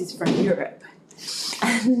practice is from Europe,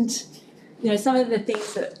 and some of the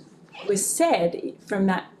things that was said from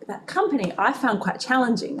that company I found quite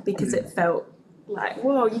challenging because it felt like,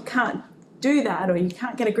 well, you can't do that, or you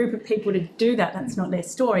can't get a group of people to do that, that's not their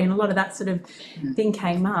story, and a lot of that sort of thing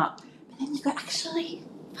came up. But then you go, actually,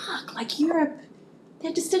 fuck, like Europe,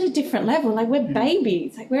 they're just at a different level. Like we're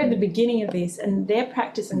babies. Like we're at the beginning of this, and their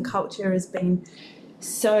practice and culture has been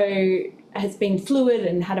fluid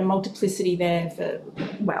and had a multiplicity there for,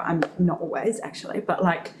 well, I'm not always actually, but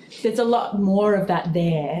like there's a lot more of that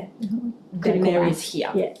there than there is here.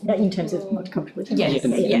 Yeah, in terms of multiculturalism.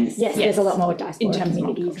 Yes. There's a lot more diaspora in terms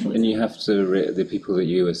communities. And you have to the people that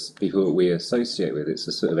we associate with. It's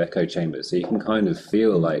a sort of echo chamber, so you can kind of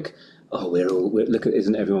feel like, oh, look at,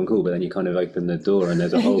 isn't everyone cool? But then you kind of open the door and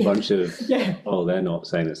there's a whole bunch of, oh, they're not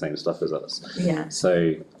saying the same stuff as us. Yeah.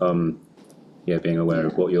 So, being aware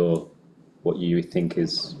of what you think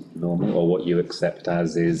is normal or what you accept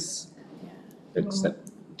as is I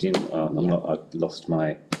lost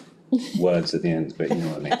my words at the end, but you know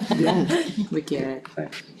what I mean. Yeah, we get it.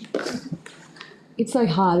 Thanks. It's so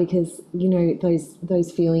hard because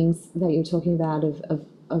those feelings that you're talking about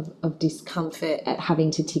of discomfort at having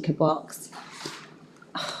to tick a box.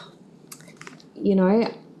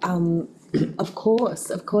 Of course,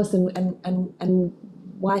 and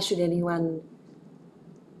why should anyone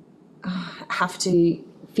have to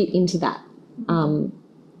fit into that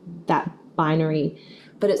binary?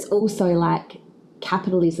 But it's also like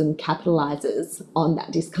capitalism capitalizes on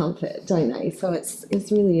that discomfort, don't they? So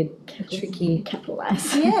it's really a tricky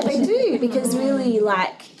capitalize. Yeah, they do, because really,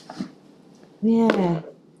 like, yeah,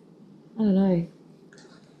 I don't know.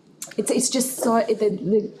 It's just so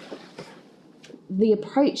the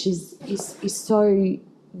approach is so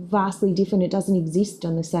vastly different. It doesn't exist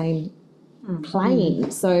on the same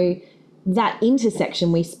plane. So that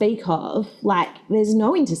intersection we speak of, like, there's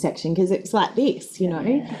no intersection because it's like this,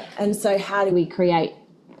 And so how do we create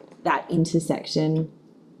that intersection?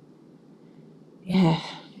 Yeah.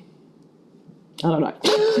 I don't know.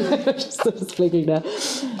 Just sort of speaking now.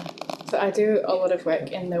 So I do a lot of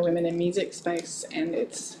work in the women in music space, and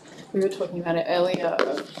we were talking about it earlier.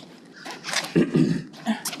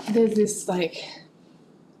 There's this, like,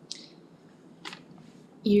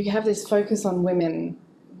 you have this focus on women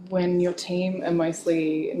when your team are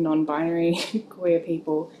mostly non-binary queer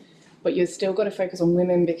people, but you've still got to focus on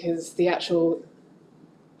women because the actual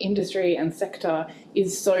industry and sector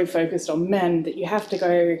is so focused on men that you have to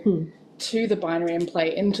go to the binary and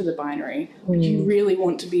play into the binary. But you really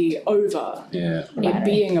want to be over it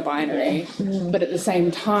being a binary. But at the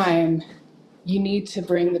same time, you need to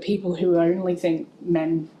bring the people who only think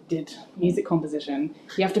men did music composition,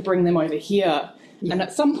 you have to bring them over here. And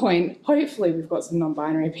at some point, hopefully we've got some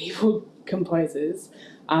non-binary people, composers,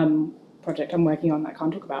 project I'm working on that I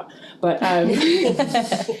can't talk about. But,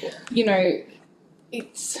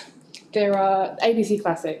 ABC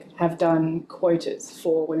Classic have done quotas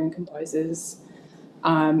for women composers,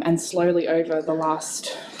 and slowly over the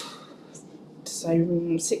last,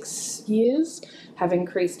 6 years have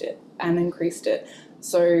increased it.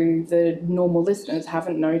 So the normal listeners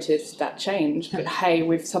haven't noticed that change, but hey,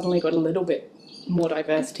 we've suddenly got a little bit more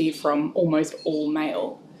diversity from almost all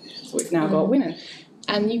male. So we've now got women.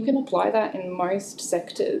 And you can apply that in most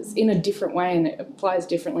sectors in a different way, and it applies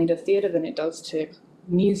differently to theatre than it does to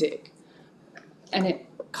music. And it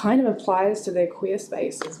kind of applies to their queer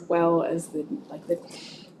space as well as the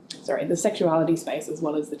sexuality space as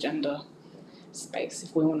well as the gender space,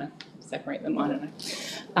 if we want to separate them, I don't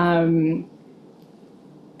know.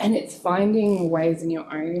 And it's finding ways in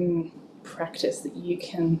your own practice that you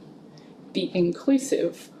can be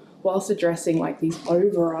inclusive whilst addressing like these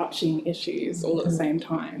overarching issues all at the same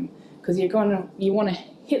time. Because you want to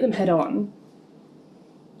hit them head on,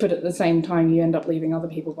 but at the same time you end up leaving other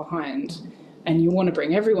people behind, and you want to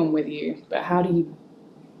bring everyone with you. But how do you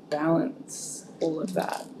balance all of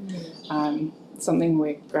that? Something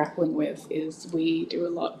we're grappling with is we do a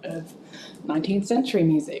lot of 19th century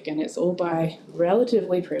music, and it's all by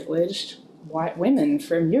relatively privileged white women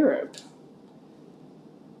from Europe.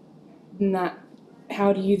 And that,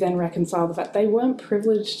 how do you then reconcile the fact they weren't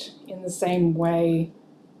privileged in the same way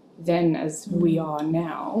then as we are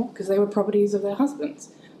now, because they were properties of their husbands?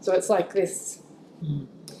 So it's like this.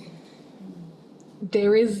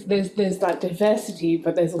 There's that diversity,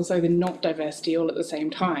 but there's also the not diversity all at the same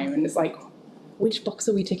time, and it's like, which box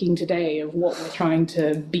are we ticking today of what we're trying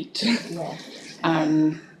to beat? Yeah.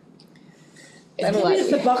 And It's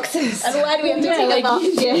the boxes. And why do we have to tick a box?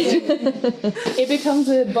 it becomes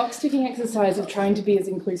a box ticking exercise of trying to be as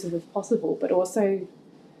inclusive as possible, but also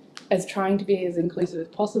as trying to be as inclusive as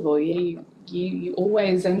possible, you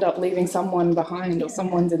always end up leaving someone behind, or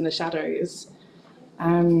someone's in the shadows,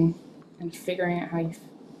 and figuring out how you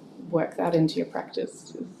work that into your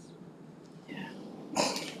practice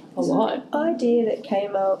is a lot. Idea that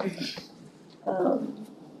came up,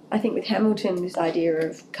 I think with Hamilton, this idea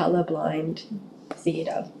of colourblind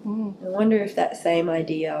theatre. I wonder if that same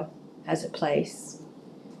idea has a place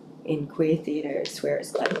in queer theatre. It's where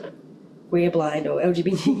it's like queer blind or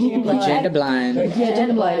LGBTQ blind. Gender blind. Yeah,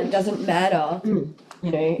 gender blind. It doesn't matter,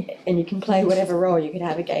 you know, and you can play whatever role. You could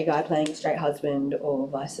have a gay guy playing a straight husband or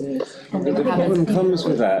vice versa. The problem comes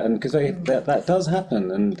with that, and because that does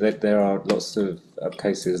happen, and there are lots of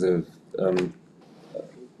cases of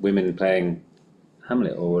women playing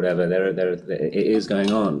Hamlet or whatever. It is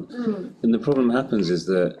going on, and the problem happens is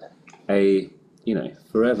that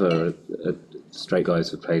forever straight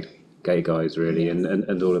guys have played gay guys really,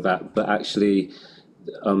 and all of that, but actually,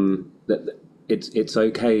 it's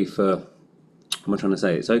okay for. What am I trying to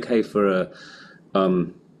say? It's okay for a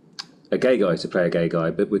gay guy to play a gay guy,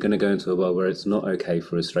 but we're going to go into a world where it's not okay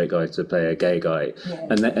for a straight guy to play a gay guy,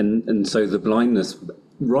 and so the blindness,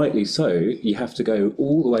 rightly so, you have to go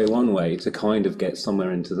all the way one way to kind of get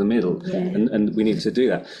somewhere into the middle, and we need to do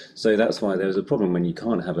that. So that's why there's a problem when you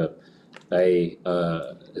can't have a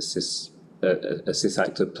cis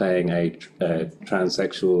actor playing a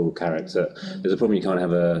transsexual character. There's a problem you can't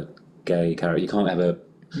have a gay character. You can't have a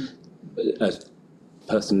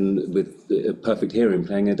person with perfect hearing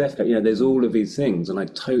playing a deaf character. There's all of these things, and I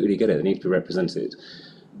totally get it. They need to be represented.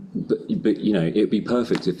 But it'd be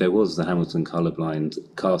perfect if there was the Hamilton colourblind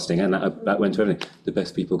casting, and that went to everything. The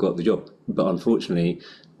best people got the job, but unfortunately,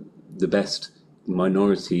 the best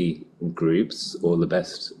minority groups or the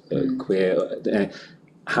best queer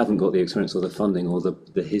haven't got the experience or the funding or the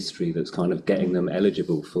history that's kind of getting them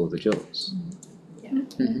eligible for the jobs.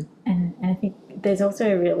 And I think there's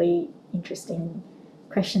also a really interesting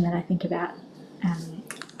question that I think about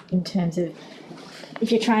in terms of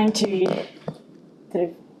if you're trying to sort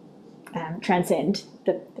of transcend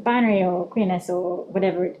the binary or queerness or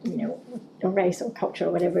whatever, or race or culture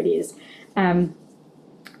or whatever it is,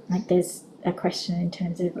 like there's a question in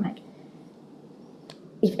terms of like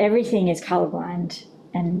if everything is colourblind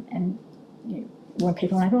and when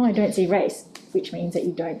people are like, oh, I don't see race, which means that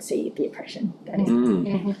you don't see the oppression that is.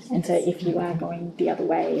 And so if you are going the other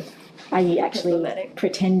way, are you actually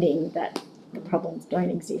pretending that the problems don't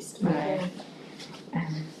exist by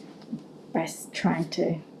trying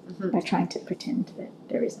to pretend that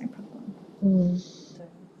there is no problem?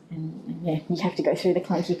 And you have to go through the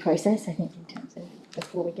clunky process, I think, in terms of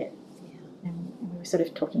before we get. And we were sort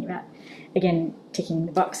of talking about again ticking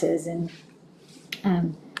the boxes and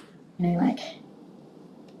like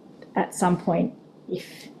at some point,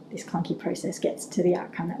 if this clunky process gets to the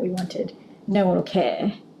outcome that we wanted, no one will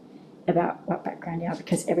care about what background you are,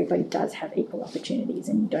 because everybody does have equal opportunities,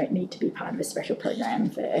 and you don't need to be part of a special program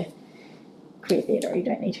for queer theatre, or you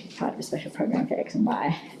don't need to be part of a special program for X and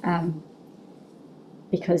Y,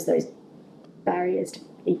 because those barriers to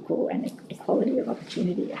equal and equality of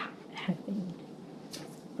opportunity have been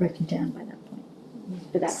broken down by that point.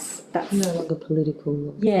 But that's no longer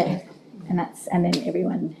political. Yeah, and then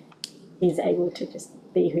everyone is able to just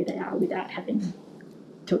be who they are without having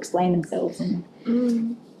to explain themselves and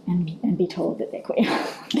be told that they're queer.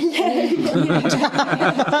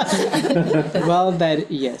 Well,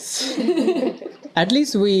 yes. At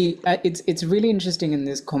least it's really interesting in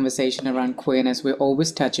this conversation around queerness. We're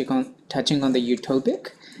always touching on the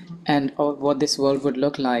utopic and what this world would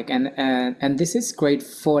look like, and this is great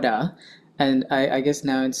fodder and I guess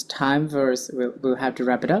now it's time for us, we'll have to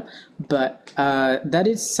wrap it up, but that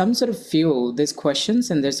is some sort of fuel, there's questions,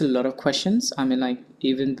 and there's a lot of questions. I mean, like,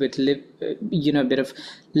 even with a bit of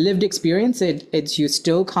lived experience, it's you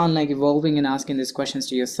still can't like evolving and asking these questions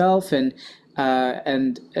to yourself, and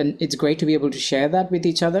it's great to be able to share that with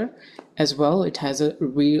each other as well. It has a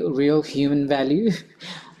real human value.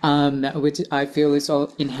 Which I feel is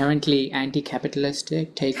all inherently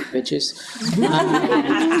anti-capitalistic, take bitches.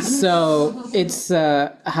 So it's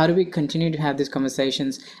how do we continue to have these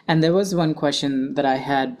conversations? And there was one question that I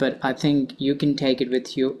had, but I think you can take it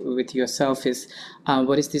with yourself. Is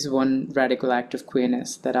what is this one radical act of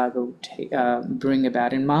queerness that I will bring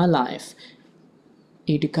about in my life?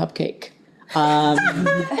 Eat a cupcake.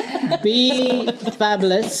 Be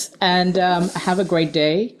fabulous and have a great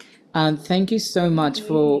day. Thank you so much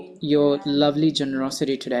for your lovely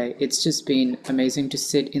generosity today. It's just been amazing to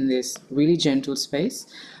sit in this really gentle space.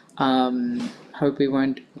 Hope we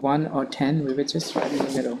weren't 1 or 10. We were just right in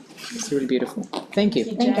the middle. It's really beautiful. Thank you.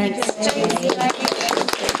 Thank you.